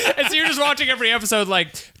season, and so you're just watching every episode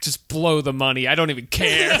like, just blow the money. I don't even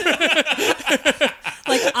care.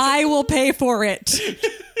 Like, I will pay for it.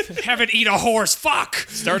 Have it eat a horse. Fuck.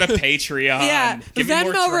 Start a Patreon. Yeah, Give me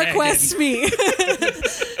more Venmo dragons. request me.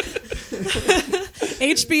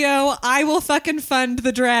 HBO, I will fucking fund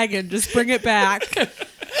the dragon. Just bring it back.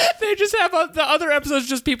 They just have the other episodes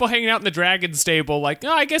just people hanging out in the dragon stable. Like, oh,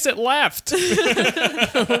 I guess it left.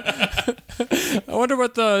 I wonder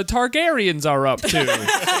what the Targaryens are up to.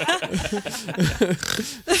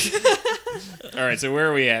 All right, so where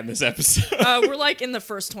are we at in this episode? We're like in the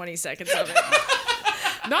first 20 seconds of it.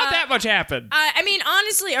 Not that much happened. I mean,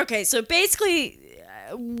 honestly, okay, so basically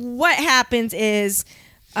what happens is,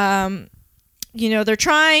 they're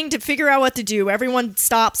trying to figure out what to do. Everyone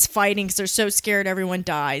stops fighting because they're so scared everyone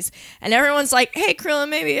dies. And everyone's like, hey, Krillin,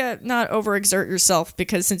 maybe not overexert yourself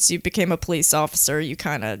because since you became a police officer, you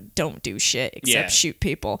kind of don't do shit except Yeah. shoot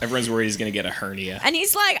people. Everyone's worried he's gonna get a hernia. And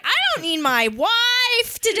he's like, I don't need my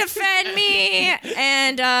wife to defend me.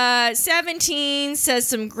 And 17 says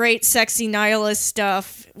some great sexy nihilist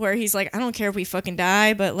stuff where he's like, I don't care if we fucking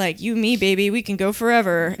die, but like you and me, baby, we can go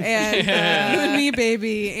forever. And You and me,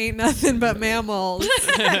 baby, ain't nothing but mammals.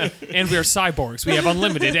 And we're cyborgs. We have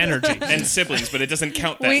unlimited energy. And siblings, but it doesn't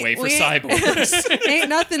count that We- way for we- cyborgs. Ain't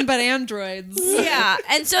nothing but androids. yeah,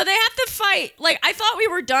 and so they have to fight. Like, I thought we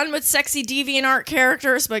were done with sexy DeviantArt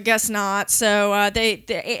characters, but guess not. So they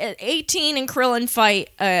 18 and Krillin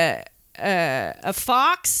fight a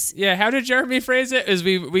fox. Yeah, how did Jeremy phrase it? Is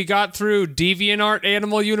we got through DeviantArt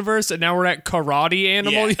Animal Universe, and now we're at Karate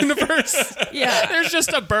Animal Yeah. Universe. Yeah. There's just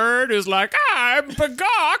a bird who's like, I'm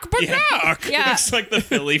Bagok. Yeah. It's like the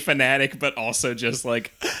Philly fanatic, but also just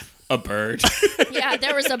like a bird. Yeah,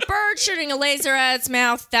 there was a bird shooting a laser at its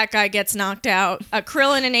mouth. That guy gets knocked out.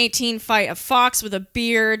 Krillin and 18 fight a fox with a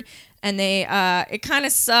beard, and they it kind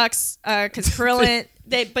of sucks because Krillin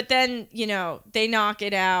but then they knock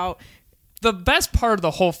it out. The best part of the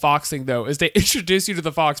whole fox thing, though, is they introduce you to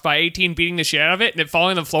the fox by 18 beating the shit out of it and it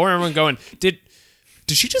falling on the floor and everyone going, did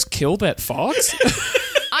she just kill that fox?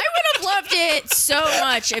 I would have loved it so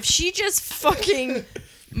much if she just fucking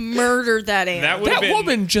murdered that animal. That would have That been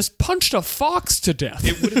woman just punched a fox to death.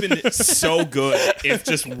 It would have been so good if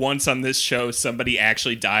just once on this show somebody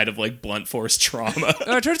actually died of like blunt force trauma.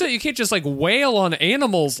 It turns out you can't just like wail on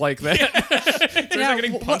animals like that. Turns out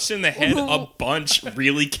getting punched in the head a bunch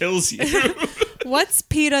really kills you. What's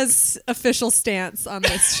PETA's official stance on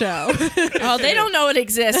this show? Oh, they don't know it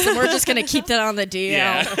exists, and we're just gonna keep that on the DL.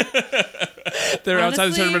 Yeah. They're outside the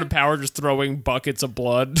Honestly- Tournament of Power just throwing buckets of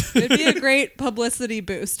blood. It'd be a great publicity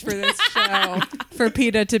boost for this show for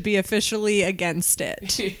PETA to be officially against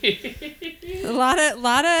it. A lot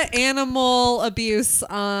of animal abuse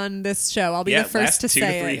on this show. I'll be the first last to 2 to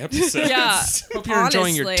 3 say it. episodes. Yeah. Hope you're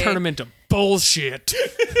enjoying your Honestly. tournament of bullshit.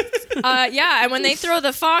 Yeah, and when they throw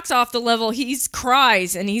the fox off the level, he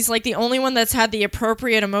cries, and he's like the only one that's had the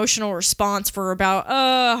appropriate emotional response for about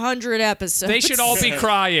 100 episodes. They should all be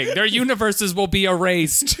crying. Their universes will be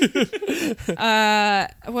erased.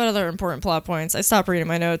 What other important plot points? I stopped reading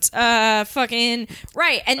my notes. Fucking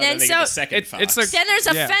right, and Oh, then they so get the second fox. it's like- then there's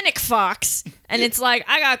a Yeah. fennec fox, and it's like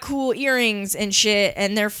I got cool earrings and shit,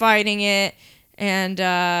 and they're fighting it. And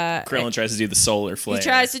Krillin tries to do the solar flare. he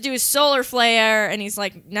tries to do a solar flare, and he's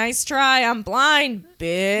like, "Nice try, I'm blind,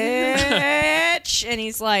 bitch." And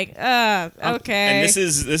he's like, okay." And this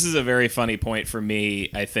is a very funny point for me,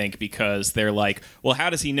 I think, because they're like, well, how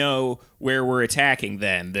does he know where we're attacking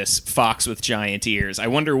then, this fox with giant ears. I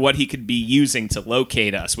wonder what he could be using to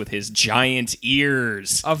locate us with his giant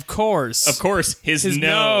ears. Of course. Of course, his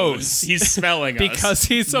nose. He's smelling us. Because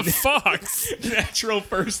he's a fox. Natural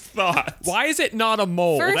first thought. Why is it not a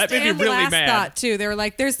mole? First That made me and really last mad. thought too. They were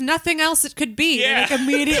like, "There's nothing else it could be." Yeah. They like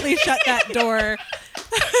immediately shut that door.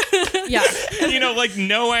 Yeah. You know, like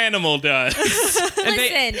no animal does.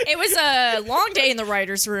 Listen, it was a long day in the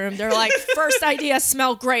writer's room. They're like, first idea,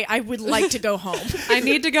 smell great. I would like to go home. I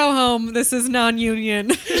need to go home. This is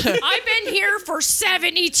non-union. I've been here for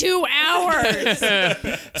 72 hours.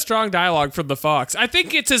 Strong dialogue from the fox. I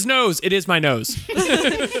think it's his nose. It is my nose.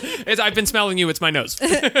 I've been smelling you. It's my nose.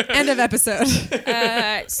 End of episode.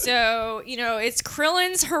 So, it's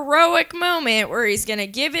Krillin's heroic moment where he's going to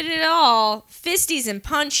give it all. Fisties and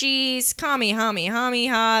punchies, kami, hami, hami,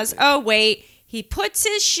 has. Oh, wait. He puts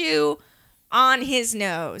his shoe on his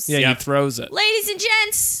nose. Yeah, Yep. he throws it. Ladies and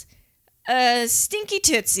gents, stinky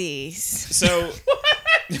tootsies. So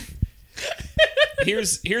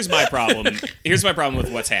here's my problem. Here's my problem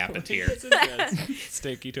with what's happened here.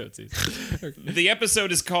 Stinky tootsies. The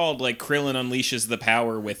episode is called like Krillin Unleashes the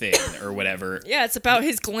Power Within or whatever. Yeah, it's about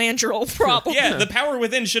his glandular problem. Yeah, the power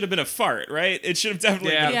within should have been a fart, right? It should have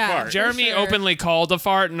definitely been a Yeah. fart. Jeremy sure. openly called a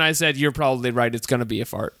fart, and I said, "You're probably right. It's going to be a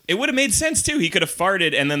fart." It would have made sense too. He could have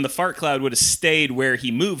farted, and then the fart cloud would have stayed where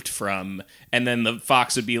he moved from, and then the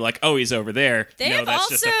fox would be like, "Oh, he's over there." They No, have that's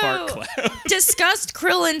just a fart also cloud. discussed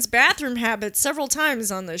Krillin's bathroom habits several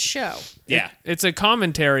times on this show. Yeah. It's a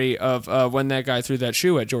commentary of when that guy threw that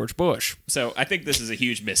shoe at George Bush. So I think this is a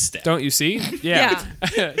huge misstep. Don't you see? Yeah.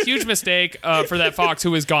 Huge mistake for that fox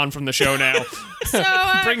who is gone from the show now. So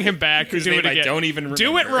Bring him back. Whose Do name it I again. don't even remember.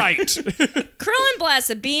 Do it right. Krillin blasts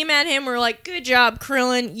a beam at him. We're like, good job,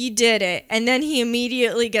 Krillin. You did it. And then he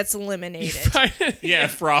immediately gets eliminated. Yeah,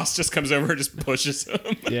 Frost just comes over and just pushes him.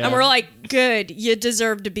 Yeah. And we're like, good. You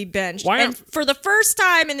deserve to be benched. Why and aren't- for the first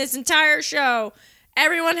time in this entire show,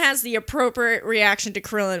 everyone has the appropriate reaction to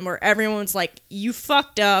Krillin where everyone's like, you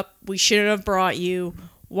fucked up. We shouldn't have brought you.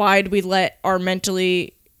 Why'd we let our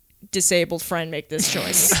mentally disabled friend make this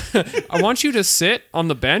choice? I want you to sit on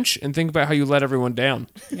the bench and think about how you let everyone down.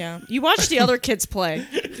 Yeah. You watch the other kids play.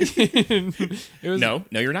 No,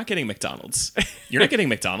 you're not getting McDonald's. You're not getting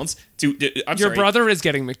McDonald's. I'm Your sorry. brother is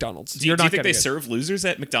getting McDonald's. Do You're you not think they getting it. serve losers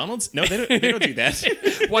at McDonald's? No, they don't do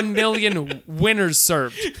that. 1 million winners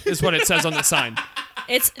served is what it says on the sign.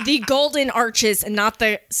 It's the golden arches and not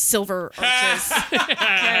the silver arches.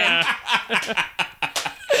 Okay.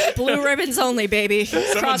 Blue ribbons only, baby.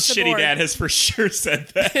 Someone's Across the shitty board. dad has for sure said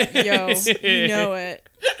that. Yo, you know it.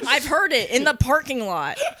 I've heard it in the parking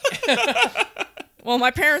lot. Well,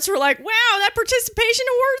 my parents were like, wow, that participation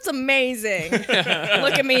award's amazing.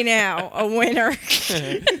 Look at me now, a winner.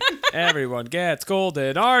 Everyone gets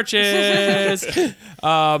golden arches. So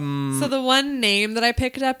the one name that I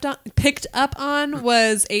picked up on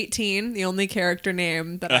was 18, the only character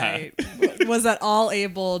name that I was at all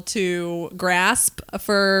able to grasp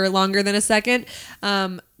for longer than a second.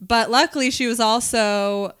 But luckily, she was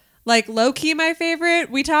also like low-key my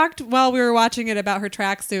favorite. We talked while we were watching it about her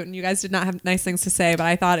tracksuit, and you guys did not have nice things to say, but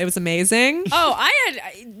I thought it was amazing. Oh,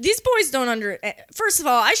 these boys don't first of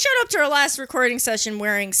all, I showed up to our last recording session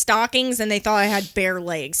wearing stockings and they thought I had bare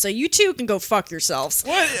legs. So you two can go fuck yourselves.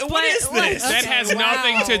 What is this? That has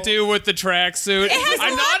nothing to do with the tracksuit. has a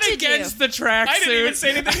I'm lot not to against the tracksuit. I didn't even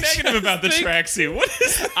say anything negative about the tracksuit. What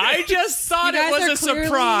is that? I just thought You it guys was are a clearly-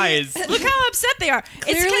 surprise. Look how upset they are.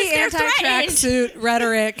 Clearly It's 'cause they're threatened. anti-tracksuit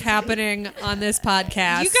rhetoric happening on this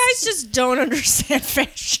podcast. You guys just don't understand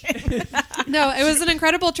fashion. No, it was an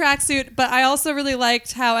incredible tracksuit, but I also really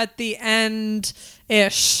liked how at the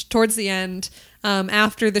end-ish, towards the end,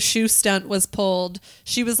 after the shoe stunt was pulled,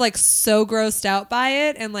 she was like so grossed out by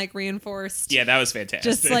it and like reinforced Yeah, that was fantastic.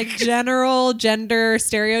 just like general gender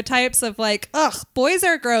stereotypes of like, ugh, boys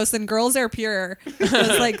are gross and girls are pure was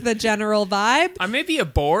like the general vibe. I may be a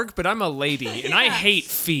Borg, but I'm a lady, and I hate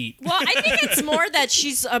feet. Well, I think it's more that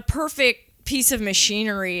she's a perfect piece of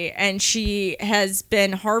machinery and she has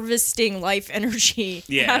been harvesting life energy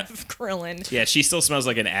out of Krillin. Yeah, she still smells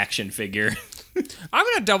like an action figure. I'm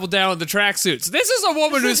going to double down on the tracksuits. This is a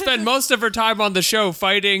woman who spent most of her time on the show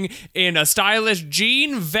fighting in a stylish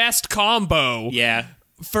jean vest combo. Yeah.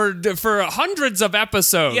 for hundreds of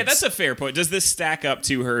episodes. Yeah, that's a fair point. Does this stack up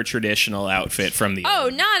to her traditional outfit from the? Oh,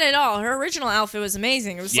 not at all. Her original outfit was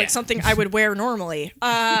amazing. It was Yeah. like something I would wear normally.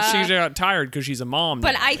 She got tired because she's a mom.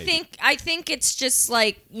 But now, I maybe. think it's just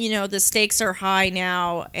like, the stakes are high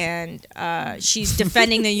now, and she's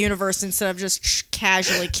defending the universe instead of just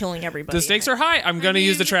casually killing everybody. the stakes are high. I'm going to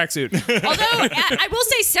use the tracksuit. Although I will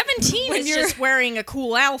say 17 is just wearing a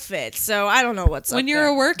cool outfit, so I don't know what's When up you're there.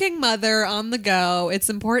 a working mother on the go, it's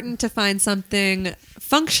important to find something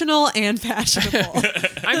functional and fashionable.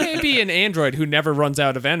 I may be an android who never runs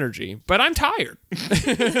out of energy, but I'm tired.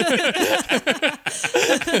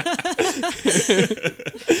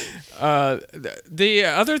 The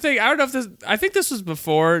other thing, I don't know if this, I think this was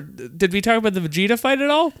before. Did we talk about the Vegeta fight at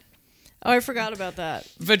all? Oh, I forgot about that.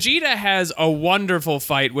 Vegeta has a wonderful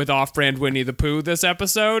fight with off-brand Winnie the Pooh this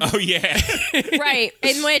episode. Oh yeah. Right,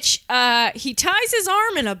 in which he ties his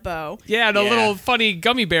arm in a bow. Yeah, the Yeah. little funny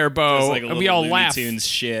gummy bear bow, It's like a and we little all Looney laugh. Tunes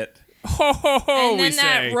shit. Ho ho ho! And We then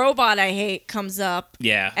that say. robot I hate comes up.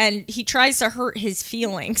 Yeah. And he tries to hurt his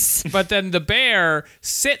feelings. But then the bear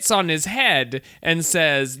sits on his head and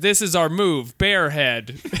says, "This is our move, bear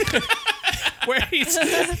head." Where he's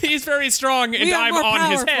very strong and We are I'm more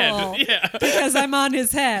on his powerful. head. Yeah. Because I'm on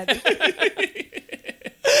his head.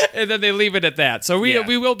 And then they leave it at that. So we Yeah.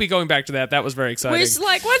 we will be going back to that. That was very exciting. Which,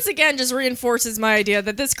 like, once again, just reinforces my idea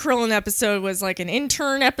that this Krillin episode was like an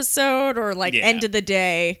intern episode or like Yeah. end of the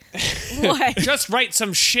day. Like, Just write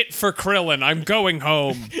some shit for Krillin. I'm going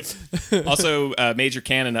home. Also, major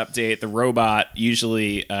canon update: the robot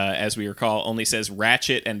usually, as we recall, only says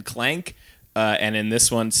 "ratchet" and "clank," and in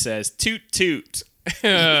this one says "toot toot."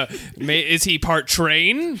 Is he part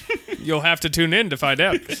train? You'll have to tune in to find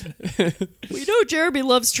out. we know Jeremy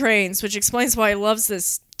loves trains, which explains why he loves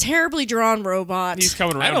this terribly drawn robot. He's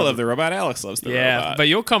coming around. I don't love the robot. Alex loves the Yeah, robot. but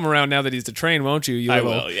you'll come around now that he's the train, won't you? You I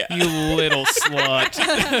little, will, yeah. You little slut.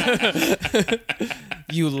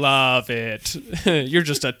 You love it. You're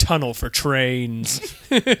just a tunnel for trains.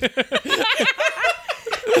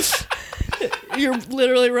 You're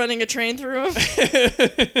literally running a train through him. is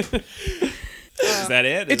that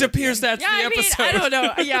it? It appears that's Yeah, the I mean, episode. I don't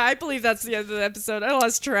know. Yeah, I believe that's the end of the episode. I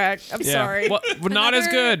lost track. I'm Yeah. sorry. Well, not as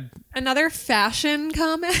good. Another fashion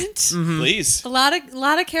comment. Please. A lot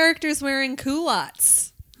of characters wearing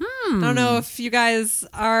culottes. I don't know if you guys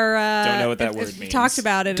are. Don't know what that if word you means. Talked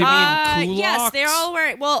about it. Do you mean Yes, culottes? they're all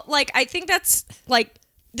wearing. Well, like I think that's like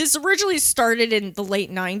this originally started in the late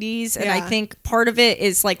 90s, and I Yeah. think part of it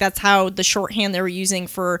is like that's how the shorthand they were using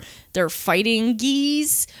for their fighting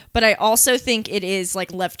gis. But I also think it is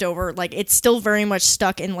like leftover. Like it's still very much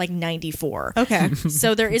stuck in like 94. Okay.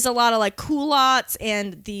 So there is a lot of like culottes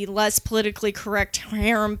and the less politically correct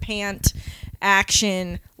harem pant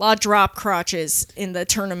action, a lot of drop crotches in the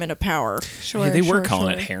Tournament of Power. Sure. Yeah, they were sure,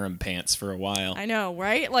 calling sure. it harem pants for a while. I know,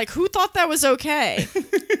 right? Like who thought that was okay?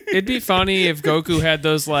 It'd be funny if Goku had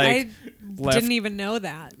those I like left. didn't even know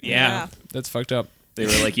that. Yeah. That's fucked up. They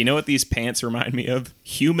were like, you know what these pants remind me of?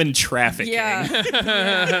 Human trafficking.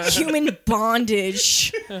 Yeah. Human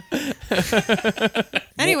bondage.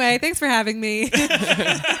 Anyway, thanks for having me.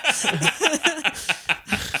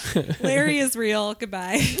 Larry is real.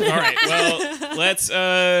 Goodbye. All right. Well, let's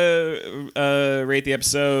rate the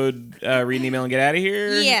episode, read an email, and get out of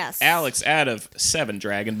here. Yes. Alex, out of 7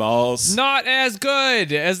 Dragon Balls. Not as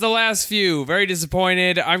good as the last few. Very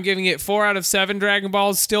disappointed. I'm giving it 4 out of 7 Dragon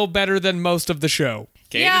Balls. Still better than most of the show.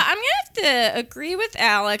 Katie? Yeah, I'm going to have to agree with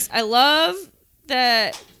Alex. I love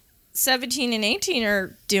that 17 and 18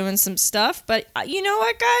 are doing some stuff, but you know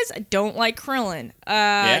what, guys? I don't like Krillin.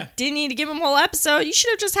 Didn't need to give him a whole episode. You should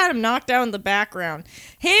have just had him knocked out in the background.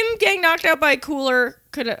 Him getting knocked out by Cooler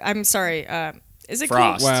could have. I'm sorry. Is it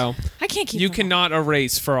Frost. Cool? Wow. I can't keep You them cannot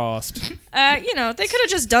erase Frost. they could have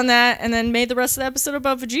just done that and then made the rest of the episode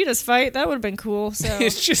about Vegeta's fight. That would have been cool. So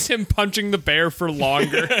It's just him punching the bear for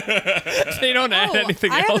longer. They don't add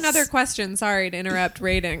anything I else. have another question. Sorry to interrupt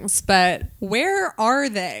ratings, but where are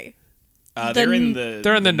they? They're in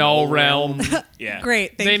the null realm. Yeah.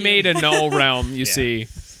 Great. Thank They you. made a null realm, you see.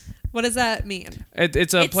 What does that mean?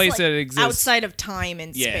 It's a it's place like that exists. outside of time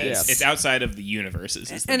and Yeah. space. It's outside of the universes.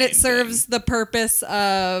 Is the And main it serves the purpose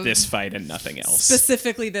of thing. This fight and nothing else.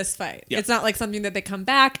 specifically this fight. Yep. It's not like something that they come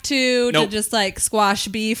back to Nope. just like squash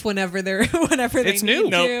beef whenever they're whenever they It's need new.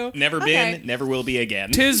 Nope. to. Never Okay. been. Never will be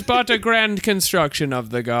again. Tis but a grand construction of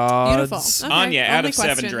the gods. Beautiful. Okay, Anya, out only of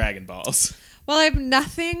 7 question. Dragon Balls. Well, I have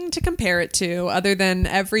nothing to compare it to other than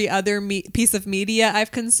every other piece of media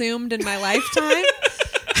I've consumed in my lifetime.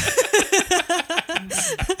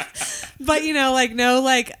 But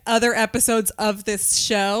no other episodes of this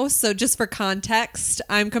show. So just for context,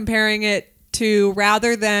 I'm comparing it to,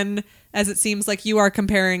 rather than, as it seems like you are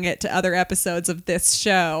comparing it to other episodes of this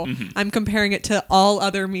show, I'm comparing it to all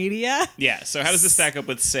other media. Yeah, so how does this stack up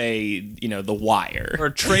with, say, The Wire? Or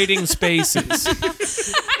Trading Spaces.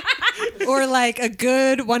 Or like a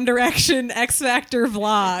good One Direction X Factor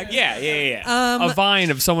vlog. Yeah. A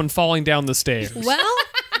vine of someone falling down the stairs. Well,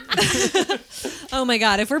 oh my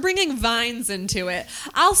God, if we're bringing vines into it,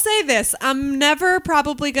 I'll say this. I'm never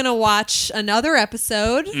probably going to watch another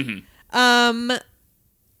episode.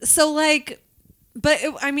 So like, but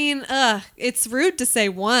it's rude to say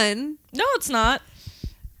one. No, it's not.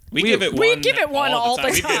 We give it one all the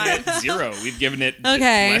time. We've given it 0. We've given it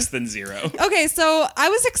Okay. less than 0. Okay, so I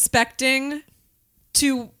was expecting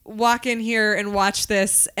to walk in here and watch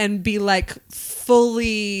this and be like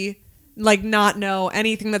fully like not know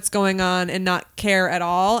anything that's going on and not care at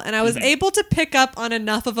all. And I was able to pick up on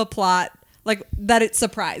enough of a plot like that it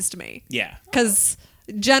surprised me. Yeah. Because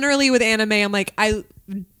generally with anime, I'm like,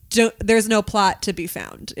 there's no plot to be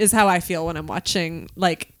found, is how I feel when I'm watching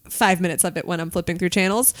like 5 minutes of it when I'm flipping through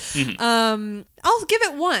channels. I'll give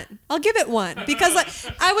it one because like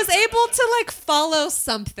I was able to like follow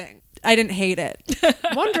something. I didn't hate it.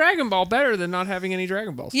 One Dragon Ball better than not having any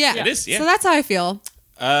Dragon Balls. Yeah. It is, yeah. So that's how I feel.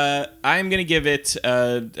 I'm going to give it,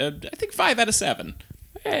 I think 5 out of 7.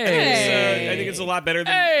 Hey. I think it's a lot better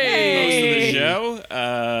than most of the show.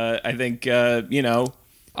 I think,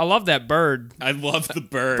 I love that bird. I love the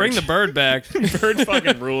bird. Bring the bird back. Bird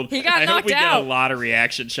fucking ruled. He got I hope knocked we get out. a lot of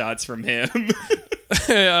reaction shots from him.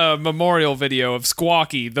 Memorial video of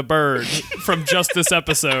Squawky, the bird, from just this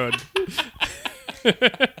episode.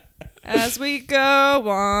 As we go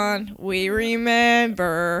on, we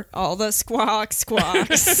remember all the squawks.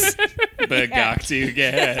 But got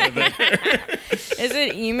together. Is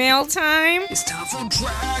it email time? It's time for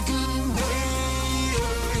Dragon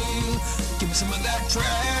Mail. Give me some of that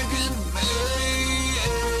Dragon Mail.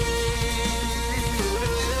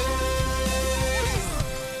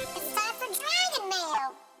 It's time for Dragon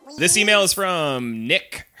Mail. This email is from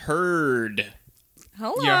Nick Hurd.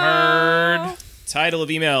 Hello. You heard? Title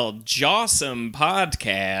of email, Jawsome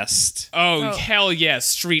Podcast. Oh, hell yes,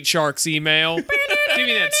 Street Sharks email. Give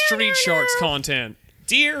me that Street Sharks content.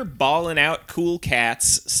 Dear Ballin' Out Cool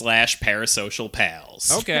Cats / Parasocial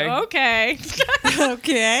Pals. Okay. Okay.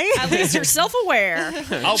 Okay. At least you're self-aware.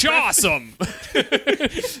 Jawsome.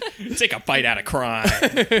 Take a bite out of crime.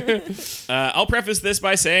 I'll preface this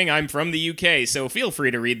by saying I'm from the UK, so feel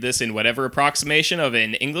free to read this in whatever approximation of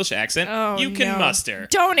an English accent you can no. muster.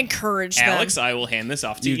 Don't encourage them. Alex, I will hand this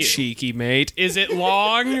off to You you. cheeky mate. Is it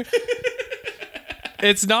long?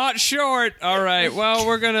 It's not short. All right, well,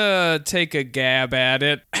 we're gonna take a gab at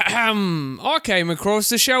it. I came across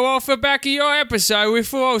the show off the back of your episode with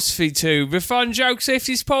Philosophy Tube, with fun jokes,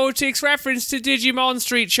 50s politics, reference to Digimon,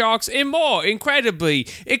 Street Sharks, and more incredibly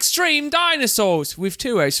extreme dinosaurs, with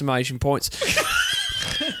 2 exclamation points.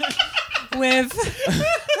 With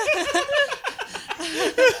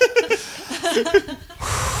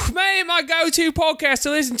Mate, my go-to podcast to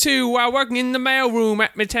listen to while working in the mailroom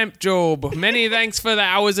at my temp job. Many thanks for the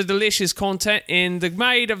hours of delicious content in the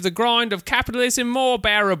made of the grind of capitalism more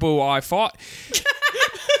bearable, I thought.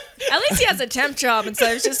 At least he has a temp job, and so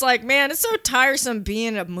it's just like, man, it's so tiresome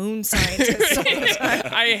being a moon scientist all the time.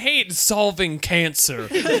 I hate solving cancer.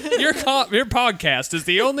 Your podcast is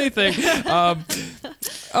the only thing.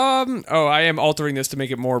 I am altering this to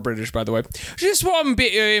make it more British, by the way. Just one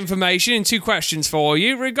bit of information and 2 questions for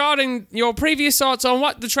you regarding your previous thoughts on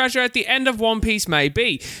what the treasure at the end of One Piece may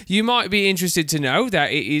be. You might be interested to know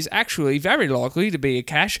that it is actually very likely to be a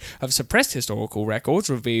cache of suppressed historical records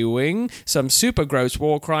revealing some super gross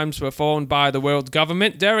war crimes performed by the world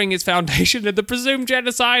government during its foundation and the presumed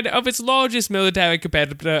genocide of its largest military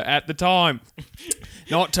competitor at the time.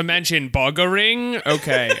 Not to mention buggering.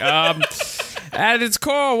 Okay. At its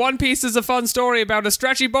core, One Piece is a fun story about a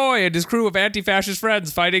stretchy boy and his crew of anti-fascist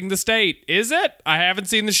friends fighting the state. Is it? I haven't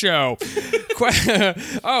seen the show.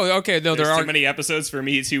 Oh, okay. No, There's there are too many episodes for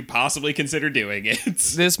me to possibly consider doing it.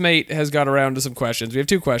 This mate has got around to some questions. We have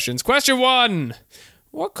 2 questions. Question 1.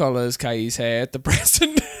 What color is Kai's hair at the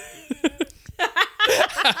present?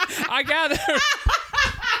 I gather...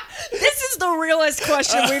 This is the realest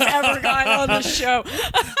question we've ever gotten on the show.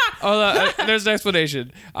 There's an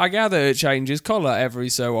explanation. I gather it changes colour every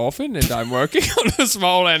so often, and I'm working on a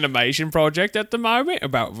small animation project at the moment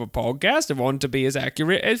about the podcast and want to be as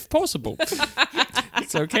accurate as possible.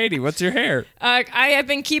 So, Katie, what's your hair? I have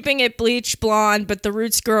been keeping it bleach blonde, but the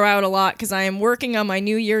roots grow out a lot because I am working on my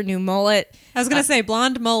new year, new mullet. I was gonna say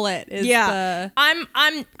blonde mullet is I'm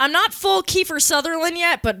not full Kiefer Sutherland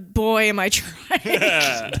yet, but boy, am I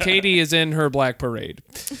trying. Katie is in her black parade.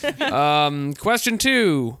 Question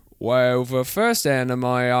 2. Well, the first anime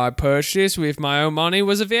I purchased with my own money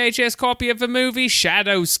was a VHS copy of the movie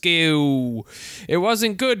Shadow Skill. It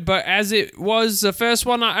wasn't good, but as it was the first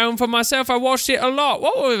one I owned for myself, I watched it a lot.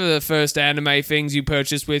 What were the first anime things you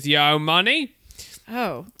purchased with your own money?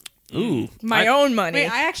 Oh, Ooh. my own money.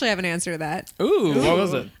 Wait, I actually have an answer to that. Ooh, what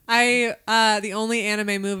was it? The only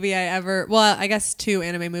anime movie I guess 2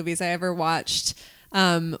 anime movies I ever watched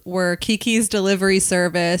were Kiki's Delivery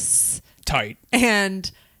Service Tight.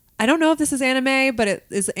 and I don't know if this is anime, but it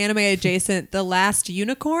is anime adjacent. The Last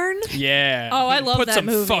Unicorn. Yeah. Oh, I love Put that some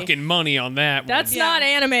movie. fucking money on that That's one. not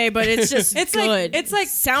anime, but it's just It's good. like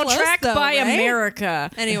soundtrack close, though, by right?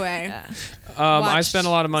 America. Anyway, I watched- spent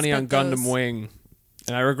a lot of money on spent Gundam those. Wing,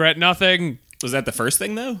 and I regret nothing. Was that the first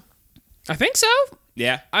thing though? I think so.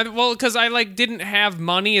 Yeah. Because I didn't have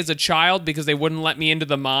money as a child because they wouldn't let me into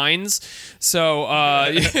the mines. So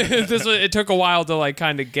it took a while to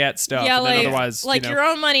kind of get stuff. Yeah, and then like otherwise, your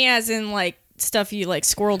own money, as in stuff you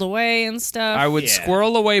squirreled away and stuff. I would Yeah.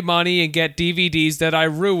 squirrel away money and get DVDs that I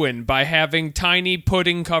ruined by having tiny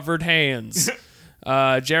pudding-covered hands.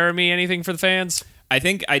 Jeremy, anything for the fans? I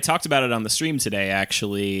think I talked about it on the stream today.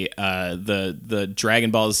 Actually, the Dragon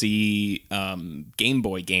Ball Z Game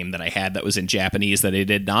Boy game that I had that was in Japanese that I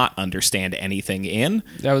did not understand anything in.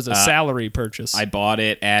 That was a salary purchase. I bought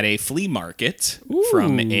it at a flea market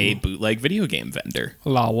from a bootleg video game vendor.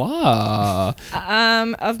 La la.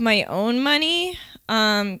 Of my own money,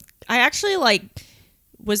 I actually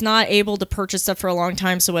was not able to purchase stuff for a long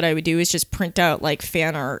time. So what I would do is just print out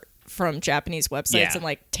fan art from Japanese websites Yeah.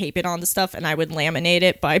 and tape it onto stuff, and I would laminate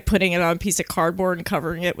it by putting it on a piece of cardboard and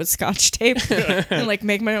covering it with Scotch tape and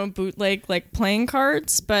make my own bootleg playing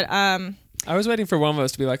cards. But I was waiting for one of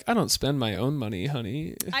us to be like, I don't spend my own money,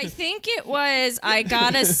 honey. I think it was I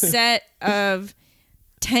got a set of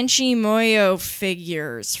Tenchi Muyo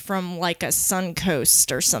figures from a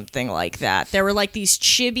Suncoast or something like that. There were these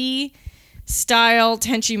chibi style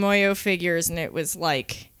Tenchi Muyo figures, and it was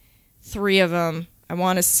 3 of them. I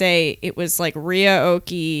want to say it was Ria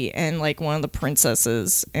Oki and one of the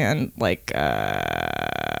princesses and Washu.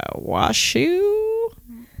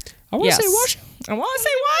 I want to say Wash. I want to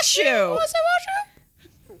say Washu.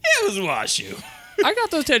 It was Washu. I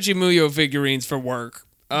got those Tenchi Muyo figurines for work.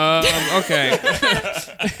 Okay.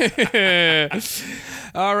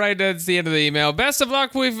 All right, that's the end of the email. Best of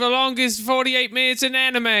luck with the longest 48 minutes in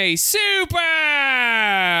anime. Super!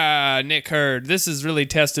 Nick Hurd. This has really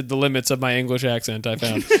tested the limits of my English accent, I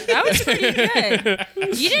found. That was pretty good.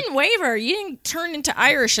 You didn't waver. You didn't turn into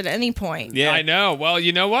Irish at any point. Yeah, I know. Well,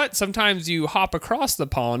 you know what? Sometimes you hop across the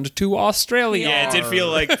pond to Australia. Yeah, it did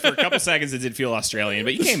feel for a couple seconds it did feel Australian,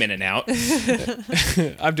 but you came in and out.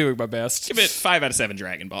 I'm doing my best. Give it 5 out of 7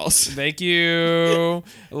 Dragon Balls. Thank you.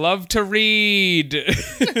 Love to read.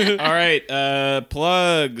 All right,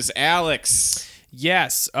 plugs. Alex.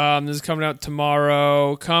 Yes, this is coming out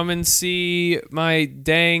tomorrow. Come and see my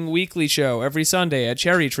dang weekly show every Sunday at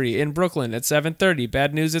Cherry Tree in Brooklyn at 7:30.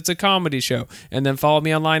 Bad news, it's a comedy show. And then follow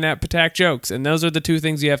me online at Patak Jokes. And those are the 2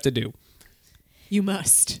 things you have to do. you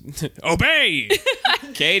must. Obey!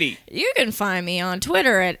 Katie. You can find me on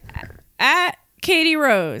Twitter at Katie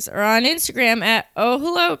Rose or on Instagram at Oh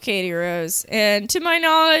Hello Katie Rose. And to my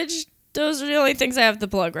knowledge, those are the only things I have to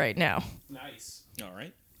plug right now. Nice. All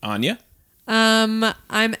right. Anya. I'm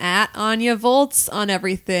at Anya Volz on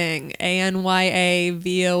everything. ANYAVOLZ.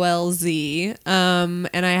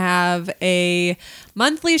 And I have a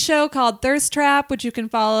monthly show called Thirst Trap, which you can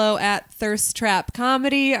follow at Thirst Trap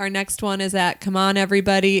Comedy. Our next one is at Come On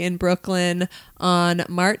Everybody in Brooklyn on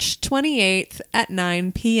March 28th at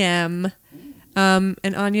 9 p.m. And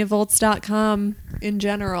AnyaVolz.com in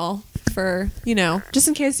general for, just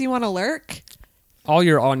in case you want to lurk. All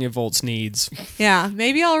your Anya Volts needs. Yeah,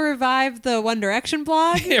 maybe I'll revive the One Direction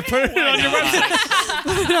blog. Yeah, put it on your website.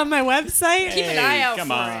 Put it on my website. Keep an eye out Come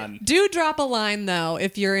for on. Do drop a line, though,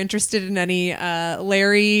 if you're interested in any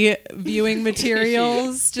Larry viewing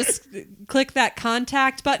materials. Just click that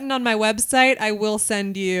contact button on my website. I will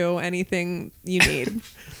send you anything you need.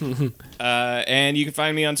 And you can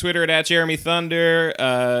find me on Twitter at Jeremy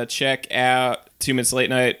Thunder. Check out 2 Minutes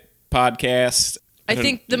Late Night podcast. I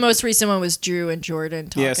think the most recent one was Drew and Jordan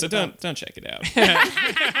talking Yeah, so about don't check it out.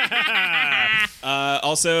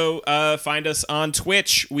 Also, find us on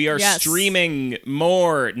Twitch. We are Yes. streaming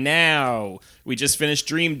more now. We just finished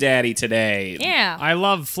Dream Daddy today. Yeah. I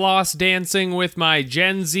love floss dancing with my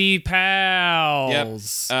Gen Z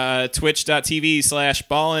pals.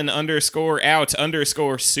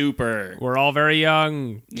 Twitch.tv/ballin_out_super. We're all very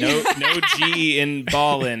young. No G in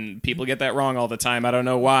ballin'. People get that wrong all the time. I don't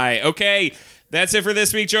know why. Okay, that's it for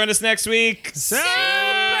this week. Join us next week. So-